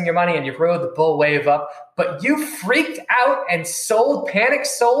investing your money and you rode the bull wave up, but you freaked out and panic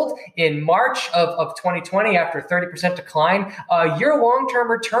sold in March of 2020 after a 30% decline, your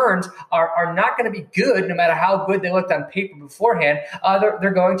long-term returns are not going to be good, no matter how good they looked on paper beforehand.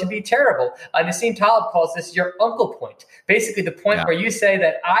 They're going to be terrible. Nassim Taleb calls this your uncle point. Basically, the point where you say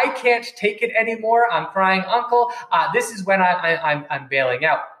that I can't take it anymore, I'm crying uncle, this is when I'm bailing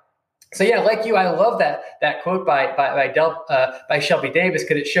out. So yeah, like you, I love that quote by Shelby Davis,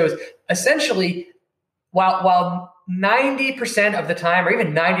 because it shows essentially while 90% of the time, or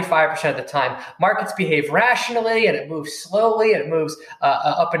even 95% of the time, markets behave rationally and it moves slowly and it moves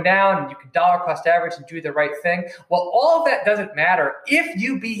up and down, and you can dollar cost average and do the right thing. Well, all of that doesn't matter if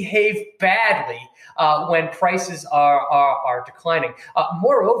you behave badly when prices are declining.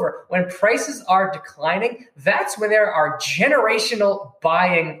 Moreover, when prices are declining, that's when there are generational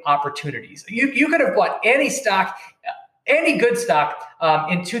buying opportunities. You could have bought any stock, any good stock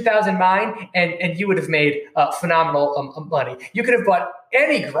in 2009, and you would have made phenomenal money. You could have bought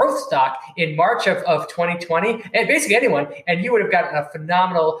any growth stock in March of 2020, and basically anyone, and you would have gotten a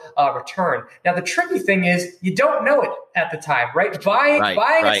phenomenal return. Now, the tricky thing is you don't know it at the time, right? Buying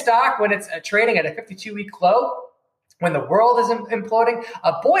a stock when it's trading at a 52-week low, when the world is imploding,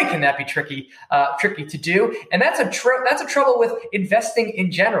 boy, can that be tricky to do. And that's a trouble with investing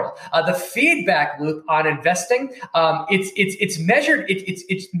in general. The feedback loop on investing, it's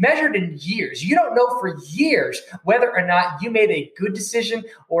measured in years. You don't know for years whether or not you made a good decision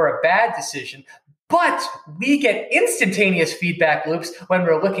or a bad decision. But we get instantaneous feedback loops when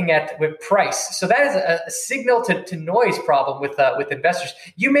we're looking at with price. So that is a signal to noise problem with investors.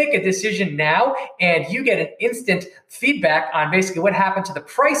 You make a decision now, and you get an instant feedback on basically what happened to the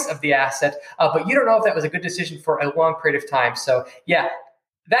price of the asset, but you don't know if that was a good decision for a long period of time. So yeah,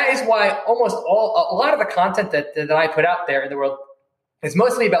 that is why a lot of the content that I put out there in the world is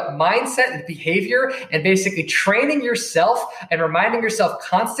mostly about mindset and behavior, and basically training yourself and reminding yourself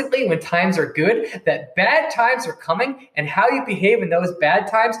constantly when times are good that bad times are coming, and how you behave in those bad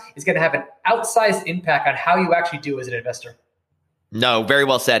times is going to have an outsized impact on how you actually do as an investor. No, very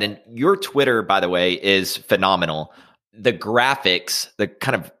well said. And your Twitter, by the way, is phenomenal. The graphics, the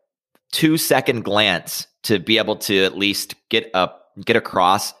kind of 2-second glance to be able to at least get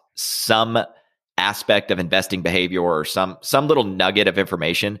across some aspect of investing behavior or some little nugget of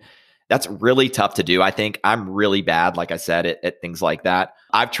information, that's really tough to do. I think I'm really bad, like I said, at things like that.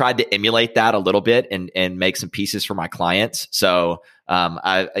 I've tried to emulate that a little bit and make some pieces for my clients. So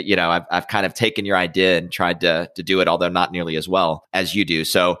I've kind of taken your idea and tried to do it, although not nearly as well as you do.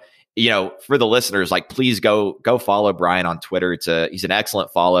 So, for the listeners, like, please go follow Brian on Twitter. He's an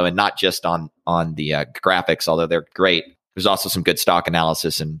excellent follow, and not just on the graphics, although they're great. There's also some good stock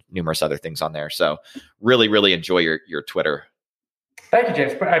analysis and numerous other things on there. So really, really enjoy your Twitter. Thank you,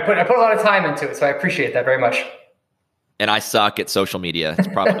 James. I put a lot of time into it, so I appreciate that very much. And I suck at social media. It's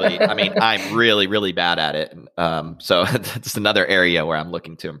probably, I'm really, really bad at it. So that's another area where I'm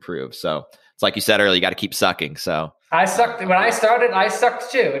looking to improve. So it's like you said earlier, you got to keep sucking. So I sucked when I started. I sucked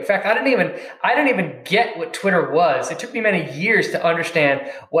too. In fact, I didn't even get what Twitter was. It took me many years to understand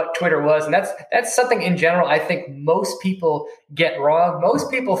what Twitter was, and that's something in general I think most people get wrong. Most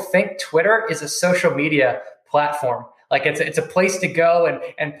people think Twitter is a social media platform. Like it's a place to go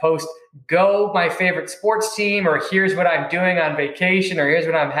and post, go my favorite sports team, or here's what I'm doing on vacation, or here's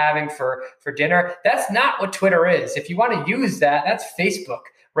what I'm having for dinner. That's not what Twitter is. If you want to use that, that's Facebook.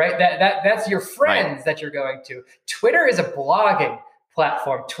 Right? That's your friends right. that you're going to. Twitter is a blogging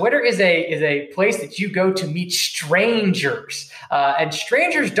platform. Twitter is a place that you go to meet strangers, and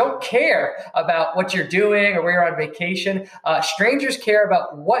strangers don't care about what you're doing or where you're on vacation. Strangers care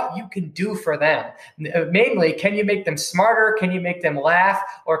about what you can do for them. Mainly, can you make them smarter? Can you make them laugh?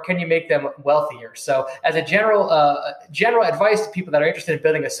 Or can you make them wealthier? So, as a general advice to people that are interested in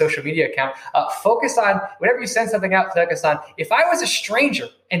building a social media account, focus on whenever you send something out. Focus on, if I was a stranger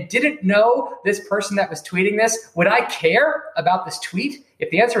and didn't know this person that was tweeting this, would I care about this tweet? If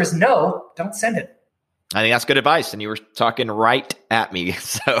the answer is no, don't send it. I think that's good advice. And you were talking right at me.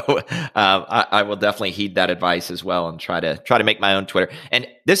 So I will definitely heed that advice as well and try to make my own Twitter. And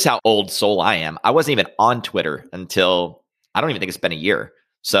this is how old soul I am. I wasn't even on Twitter until, I don't even think it's been a year.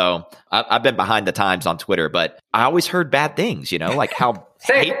 So I've been behind the times on Twitter, but I always heard bad things, like how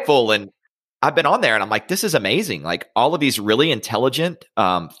hateful, and I've been on there and I'm like, this is amazing. Like all of these really intelligent,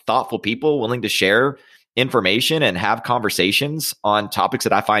 thoughtful people willing to share information and have conversations on topics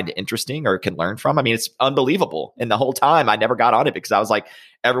that I find interesting or can learn from. It's unbelievable. And the whole time I never got on it because I was like,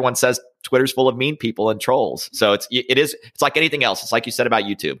 everyone says Twitter's full of mean people and trolls. So it's like anything else. It's like you said about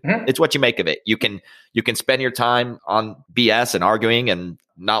YouTube. Mm-hmm. It's what you make of it. You can spend your time on BS and arguing and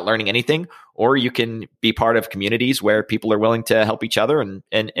not learning anything, or you can be part of communities where people are willing to help each other and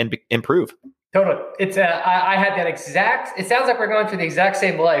improve. Totally. It's I had that exact, it sounds like we're going through the exact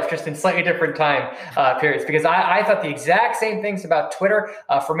same life, just in slightly different time periods, because I thought the exact same things about Twitter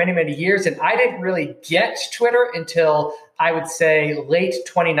for many, many years. And I didn't really get Twitter until I would say late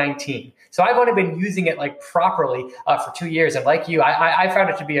 2019. So I've only been using it like properly for 2 years. And like you, I found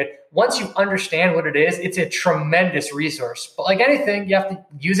it to be once you understand what it is, it's a tremendous resource. But like anything, you have to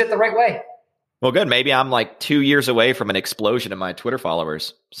use it the right way. Well, good. Maybe I'm like 2 years away from an explosion in my Twitter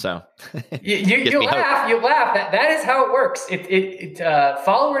followers. So you laugh. That is how it works.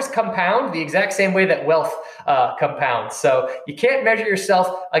 Followers compound the exact same way that wealth compounds. So you can't measure yourself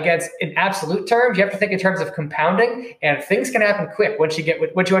against in absolute terms. You have to think in terms of compounding, and things can happen quick once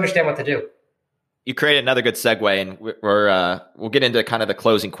you understand what to do. You created another good segue, and we'll get into kind of the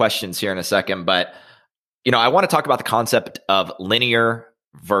closing questions here in a second. But I want to talk about the concept of linear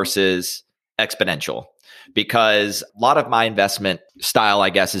versus exponential, because a lot of my investment style, I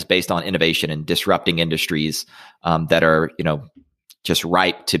guess, is based on innovation and disrupting industries that are, just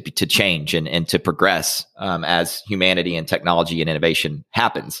ripe to change and to progress as humanity and technology and innovation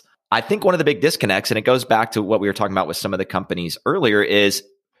happens. I think one of the big disconnects, and it goes back to what we were talking about with some of the companies earlier, is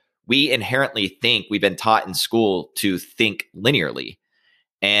we inherently think we've been taught in school to think linearly.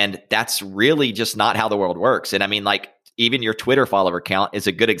 And that's really just not how the world works. And I mean, like, even your Twitter follower count is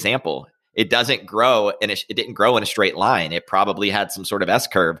a good example. It doesn't grow, and it didn't grow in a straight line. It probably had some sort of S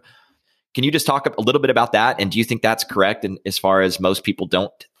curve. Can you just talk a little bit about that? And do you think that's correct? And as far as most people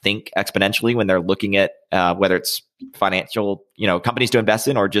don't think exponentially when they're looking at whether it's financial, companies to invest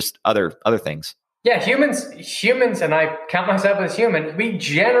in or just other things? Yeah, humans, and I count myself as human, we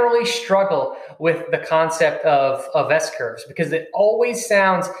generally struggle with the concept of S curves, because it always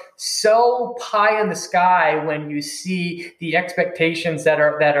sounds so pie in the sky when you see the expectations that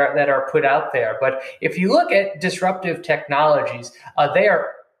are put out there. But if you look at disruptive technologies, they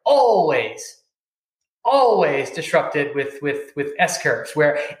are always disrupted with S curves,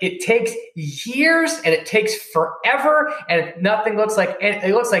 where it takes years and it takes forever, and it looks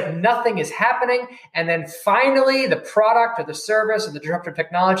like nothing is happening. And then finally the product or the service or the disruptive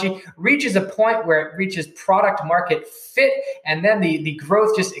technology reaches a point where it reaches product market fit. And then the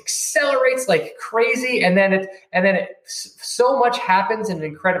growth just accelerates like crazy. And then so much happens in an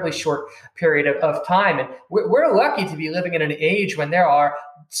incredibly short period of time. And we're lucky to be living in an age when there are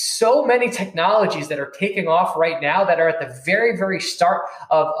so many technologies that are taking off right now that are at the very, very start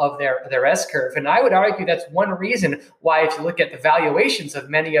of their S curve. And I would argue that's one reason why, if you look at the valuations of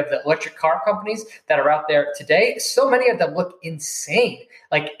many of the electric car companies that are out there today, so many of them look insane,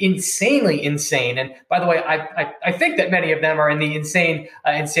 like insanely insane. And by the way, I think that many of them are in the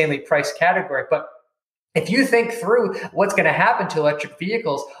insanely priced category. But if you think through what's going to happen to electric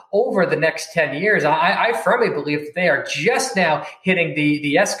vehicles over the next 10 years, I firmly believe that they are just now hitting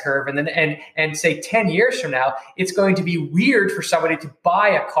the S curve. And say 10 years from now, it's going to be weird for somebody to buy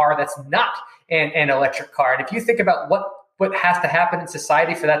a car that's not an electric car. And if you think about what has to happen in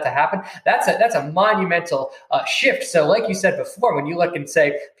society for that to happen, that's a monumental shift. So like you said before, when you look and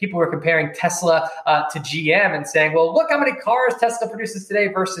say people were comparing Tesla to GM and saying, well, look how many cars Tesla produces today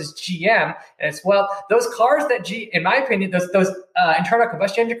versus GM. And it's, well, those cars in my opinion, those internal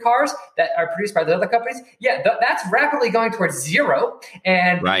combustion engine cars that are produced by the other companies, that's rapidly going towards zero.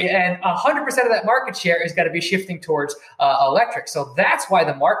 And 100% of that market share is going to be shifting towards electric. So that's why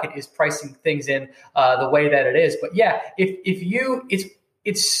the market is pricing things in the way that it is. But yeah,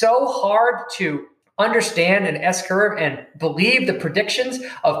 it's so hard to understand an S curve and believe the predictions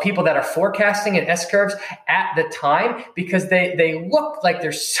of people that are forecasting an S curves at the time, because they look like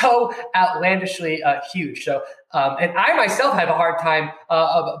they're so outlandishly huge. So, and I myself have a hard time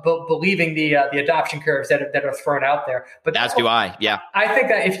believing the adoption curves that are thrown out there. But as do I. Yeah, I think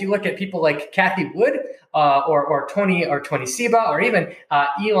that if you look at people like Cathie Wood or Tony Seba or even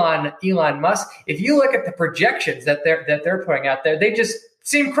Elon Musk, if you look at the projections that they're putting out there, they just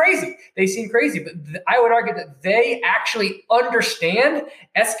seem crazy. They seem crazy, but I would argue that they actually understand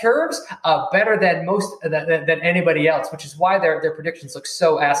S curves better than than anybody else, which is why their predictions look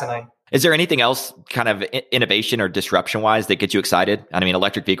so asinine. Is there anything else kind of innovation or disruption wise that gets you excited? I mean,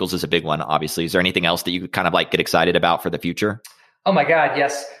 electric vehicles is a big one, obviously. Is there anything else that you kind of like get excited about for the future? Oh my God,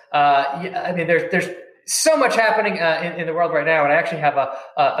 yes. I mean, there's so much happening in the world right now. And I actually have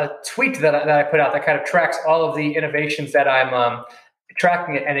a tweet that I put out that kind of tracks all of the innovations that I'm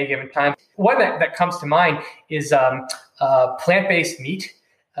tracking at any given time. One that comes to mind is plant-based meat.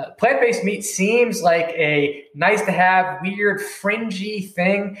 Plant-based meat seems like a nice to have, weird, fringy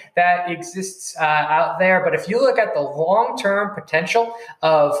thing that exists out there. But if you look at the long-term potential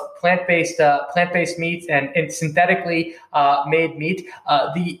of plant-based meats and synthetically made meat,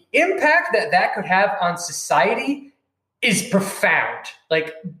 the impact that could have on society is profound,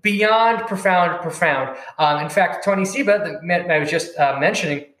 like beyond profound. In fact, Tony Seba, the man I was just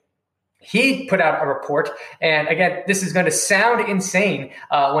mentioning, he put out a report, and again, this is going to sound insane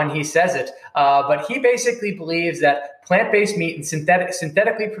when he says it, but he basically believes that plant-based meat and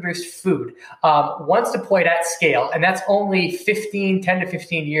synthetically produced food, once deployed at scale, and that's only 10 to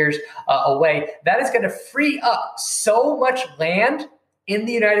 15 years away, that is going to free up so much land in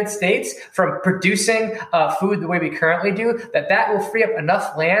the United States from producing food the way we currently do, that will free up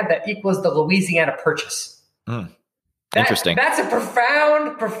enough land that equals the Louisiana Purchase. Interesting. That's a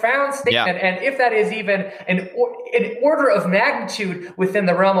profound statement. Yeah. And if that is even an order of magnitude within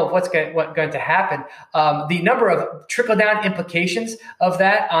the realm of what's going to happen, the number of trickle-down implications of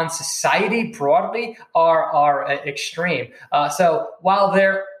that on society broadly are extreme. So while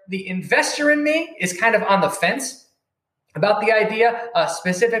the investor in me is kind of on the fence about the idea,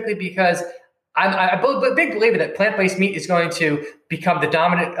 specifically because I'm a big believer that plant-based meat is going to become the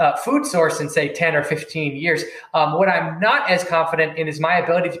dominant food source in, say, 10 or 15 years. What I'm not as confident in is my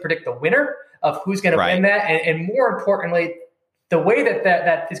ability to predict the winner of who's going to win that. And more importantly, the way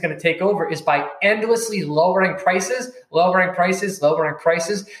that is going to take over is by endlessly lowering prices,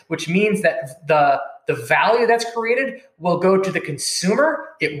 which means that the value that's created will go to the consumer.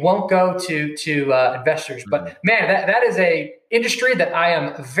 It won't go to investors. But man, that is a industry that I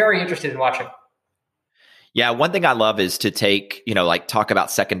am very interested in watching. Yeah, one thing I love is to take, talk about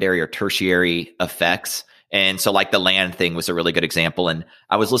secondary or tertiary effects. And so like the land thing was a really good example. And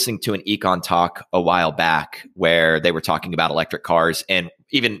I was listening to an econ talk a while back where they were talking about electric cars, and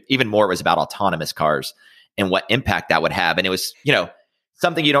even more it was about autonomous cars and what impact that would have. And it was,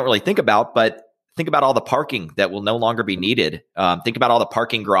 something you don't really think about, but think about all the parking that will no longer be needed. Think about all the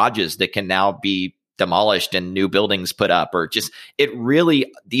parking garages that can now be demolished and new buildings put up, or just it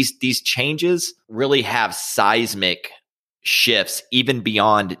really, these changes really have seismic shifts even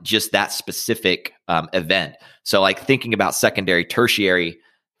beyond just that specific event. So like thinking about secondary, tertiary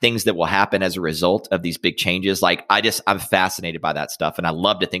things that will happen as a result of these big changes, like I'm fascinated by that stuff and I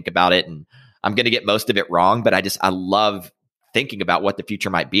love to think about it, and I'm going to get most of it wrong, but I love thinking about what the future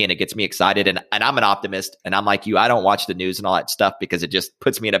might be, and it gets me excited. And I'm an optimist, and I'm like you, I don't watch the news and all that stuff because it just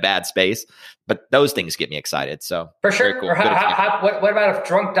puts me in a bad space. But those things get me excited. So for sure. Cool. Or what about if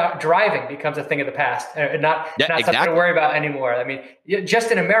drunk driving becomes a thing of the past, not exactly. Something to worry about anymore? I mean,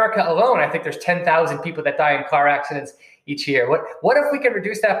 just in America alone, I think there's 10,000 people that die in car accidents each year. What if we could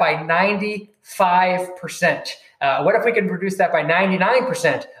reduce that by 95%? What if we can reduce that by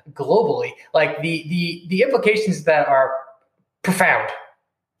 99% globally? Like the implications of that are profound.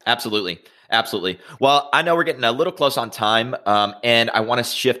 Absolutely. Well, I know we're getting a little close on time, and I want to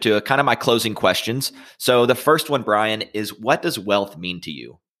shift to kind of my closing questions. So the first one, Brian, is what does wealth mean to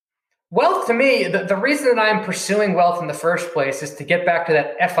you? Wealth to me, the reason that I'm pursuing wealth in the first place is to get back to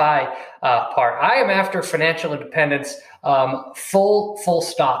that FI part. I am after financial independence, full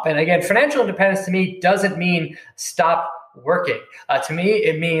stop. And again, financial independence to me doesn't mean stop working. To me,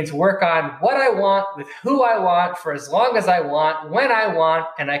 it means work on what I want with who I want for as long as I want, when I want,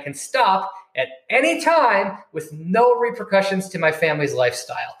 and I can stop at any time with no repercussions to my family's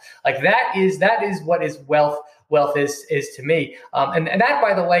lifestyle. Like that is what is wealth is to me. And that,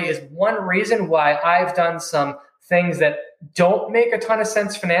 by the way, is one reason why I've done some things that don't make a ton of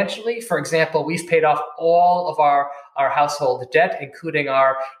sense financially. For example, we've paid off all of our household debt, including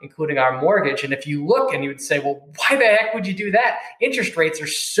our mortgage. And if you look and you would say, well, why the heck would you do that? Interest rates are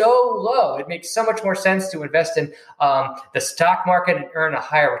so low. It makes so much more sense to invest in the stock market and earn a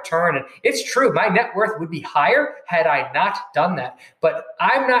higher return. And it's true, my net worth would be higher had I not done that. But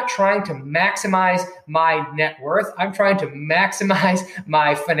I'm not trying to maximize my net worth. I'm trying to maximize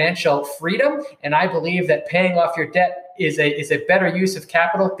my financial freedom. And I believe that paying off your debt is a better use of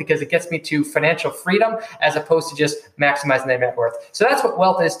capital because it gets me to financial freedom as opposed to just maximizing their net worth. So that's what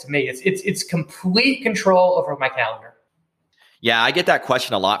wealth is to me. It's complete control over my calendar. Yeah, I get that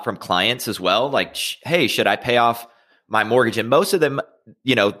question a lot from clients as well. Like, hey, should I pay off my mortgage? And most of them,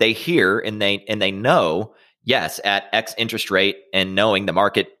 they hear and they know, yes, at X interest rate, and knowing the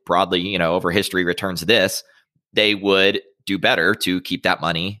market broadly, over history returns this, they would do better to keep that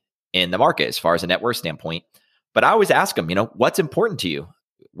money in the market as far as a net worth standpoint. But I always ask them, what's important to you?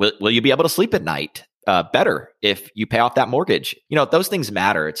 Will you be able to sleep at night better if you pay off that mortgage? Those things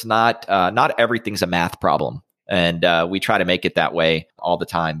matter. It's not everything's a math problem. And we try to make it that way all the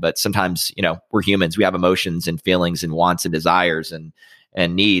time. But sometimes, we're humans. We have emotions and feelings and wants and desires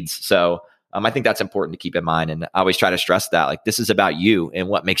and needs. So I think that's important to keep in mind. And I always try to stress that, like, this is about you and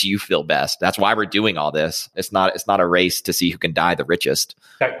what makes you feel best. That's why we're doing all this. It's not a race to see who can die the richest.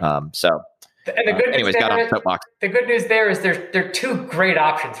 Right. And the good anyways, got on soapbox. The good news there is there are two great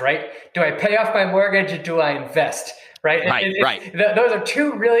options, right? Do I pay off my mortgage or do I invest? Right. Right. Those are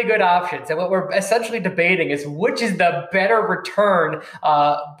two really good options. And what we're essentially debating is which is the better return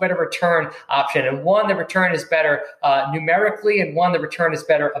option. And one, the return is better numerically, and one, the return is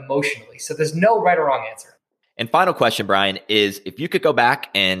better emotionally. So there's no right or wrong answer. And final question, Brian, is if you could go back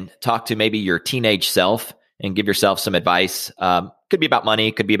and talk to maybe your teenage self and give yourself some advice, could be about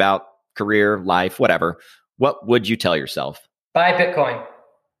money, could be about career, life, whatever. What would you tell yourself? Buy Bitcoin.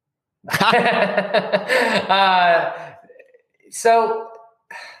 So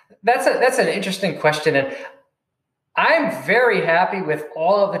that's an interesting question. And I'm very happy with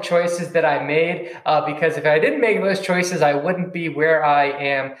all of the choices that I made because if I didn't make those choices, I wouldn't be where I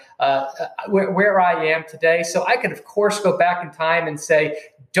am today. So I could, of course, go back in time and say,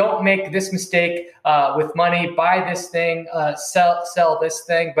 don't make this mistake with money, buy this thing, sell this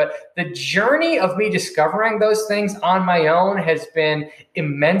thing. But the journey of me discovering those things on my own has been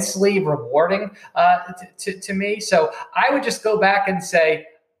immensely rewarding to me. So I would just go back and say,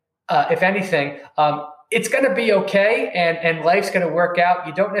 if anything, it's going to be okay, and life's going to work out.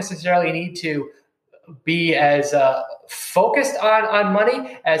 You don't necessarily need to be as focused on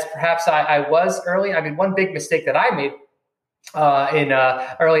money as perhaps I was early. I mean, one big mistake that I made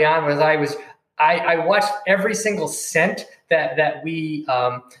early on was I watched every single cent that we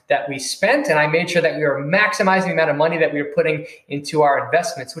spent, and I made sure that we were maximizing the amount of money that we were putting into our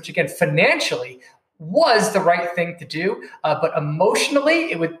investments, which again, financially was the right thing to do. But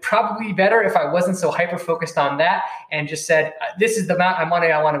emotionally, it would probably be better if I wasn't so hyper-focused on that and just said, this is the amount of money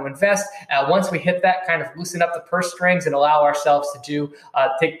I want to invest. Once we hit that, kind of loosen up the purse strings and allow ourselves to do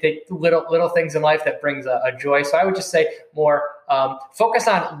take little things in life that brings a joy. So I would just say more focus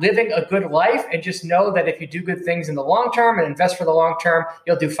on living a good life, and just know that if you do good things in the long term and invest for the long term,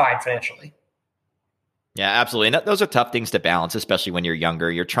 you'll do fine financially. Yeah, absolutely. And those are tough things to balance, especially when you're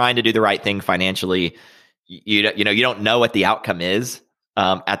younger. You're trying to do the right thing financially. You don't know what the outcome is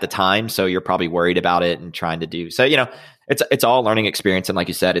at the time, so you're probably worried about it and trying to do. So, it's all a learning experience, and like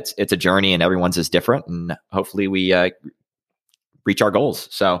you said, it's a journey, and everyone's is different. And hopefully, we reach our goals.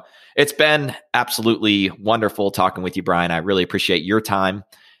 So, it's been absolutely wonderful talking with you, Brian. I really appreciate your time.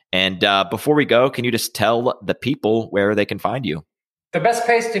 And before we go, can you just tell the people where they can find you? The best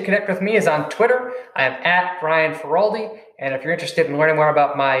place to connect with me is on Twitter. I am at Brian Feroldi. And if you're interested in learning more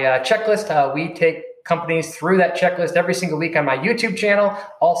about my checklist, we take companies through that checklist every single week on my YouTube channel.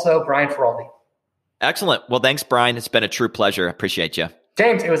 Also, Brian Feroldi. Excellent. Well, thanks, Brian. It's been a true pleasure. Appreciate you.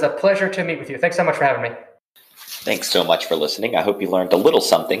 James, it was a pleasure to meet with you. Thanks so much for having me. Thanks so much for listening. I hope you learned a little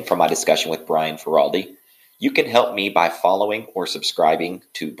something from my discussion with Brian Feroldi. You can help me by following or subscribing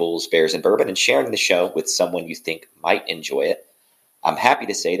to Bulls, Bears, and Bourbon and sharing the show with someone you think might enjoy it. I'm happy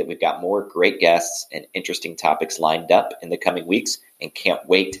to say that we've got more great guests and interesting topics lined up in the coming weeks and can't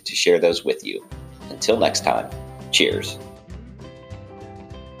wait to share those with you. Until next time, cheers.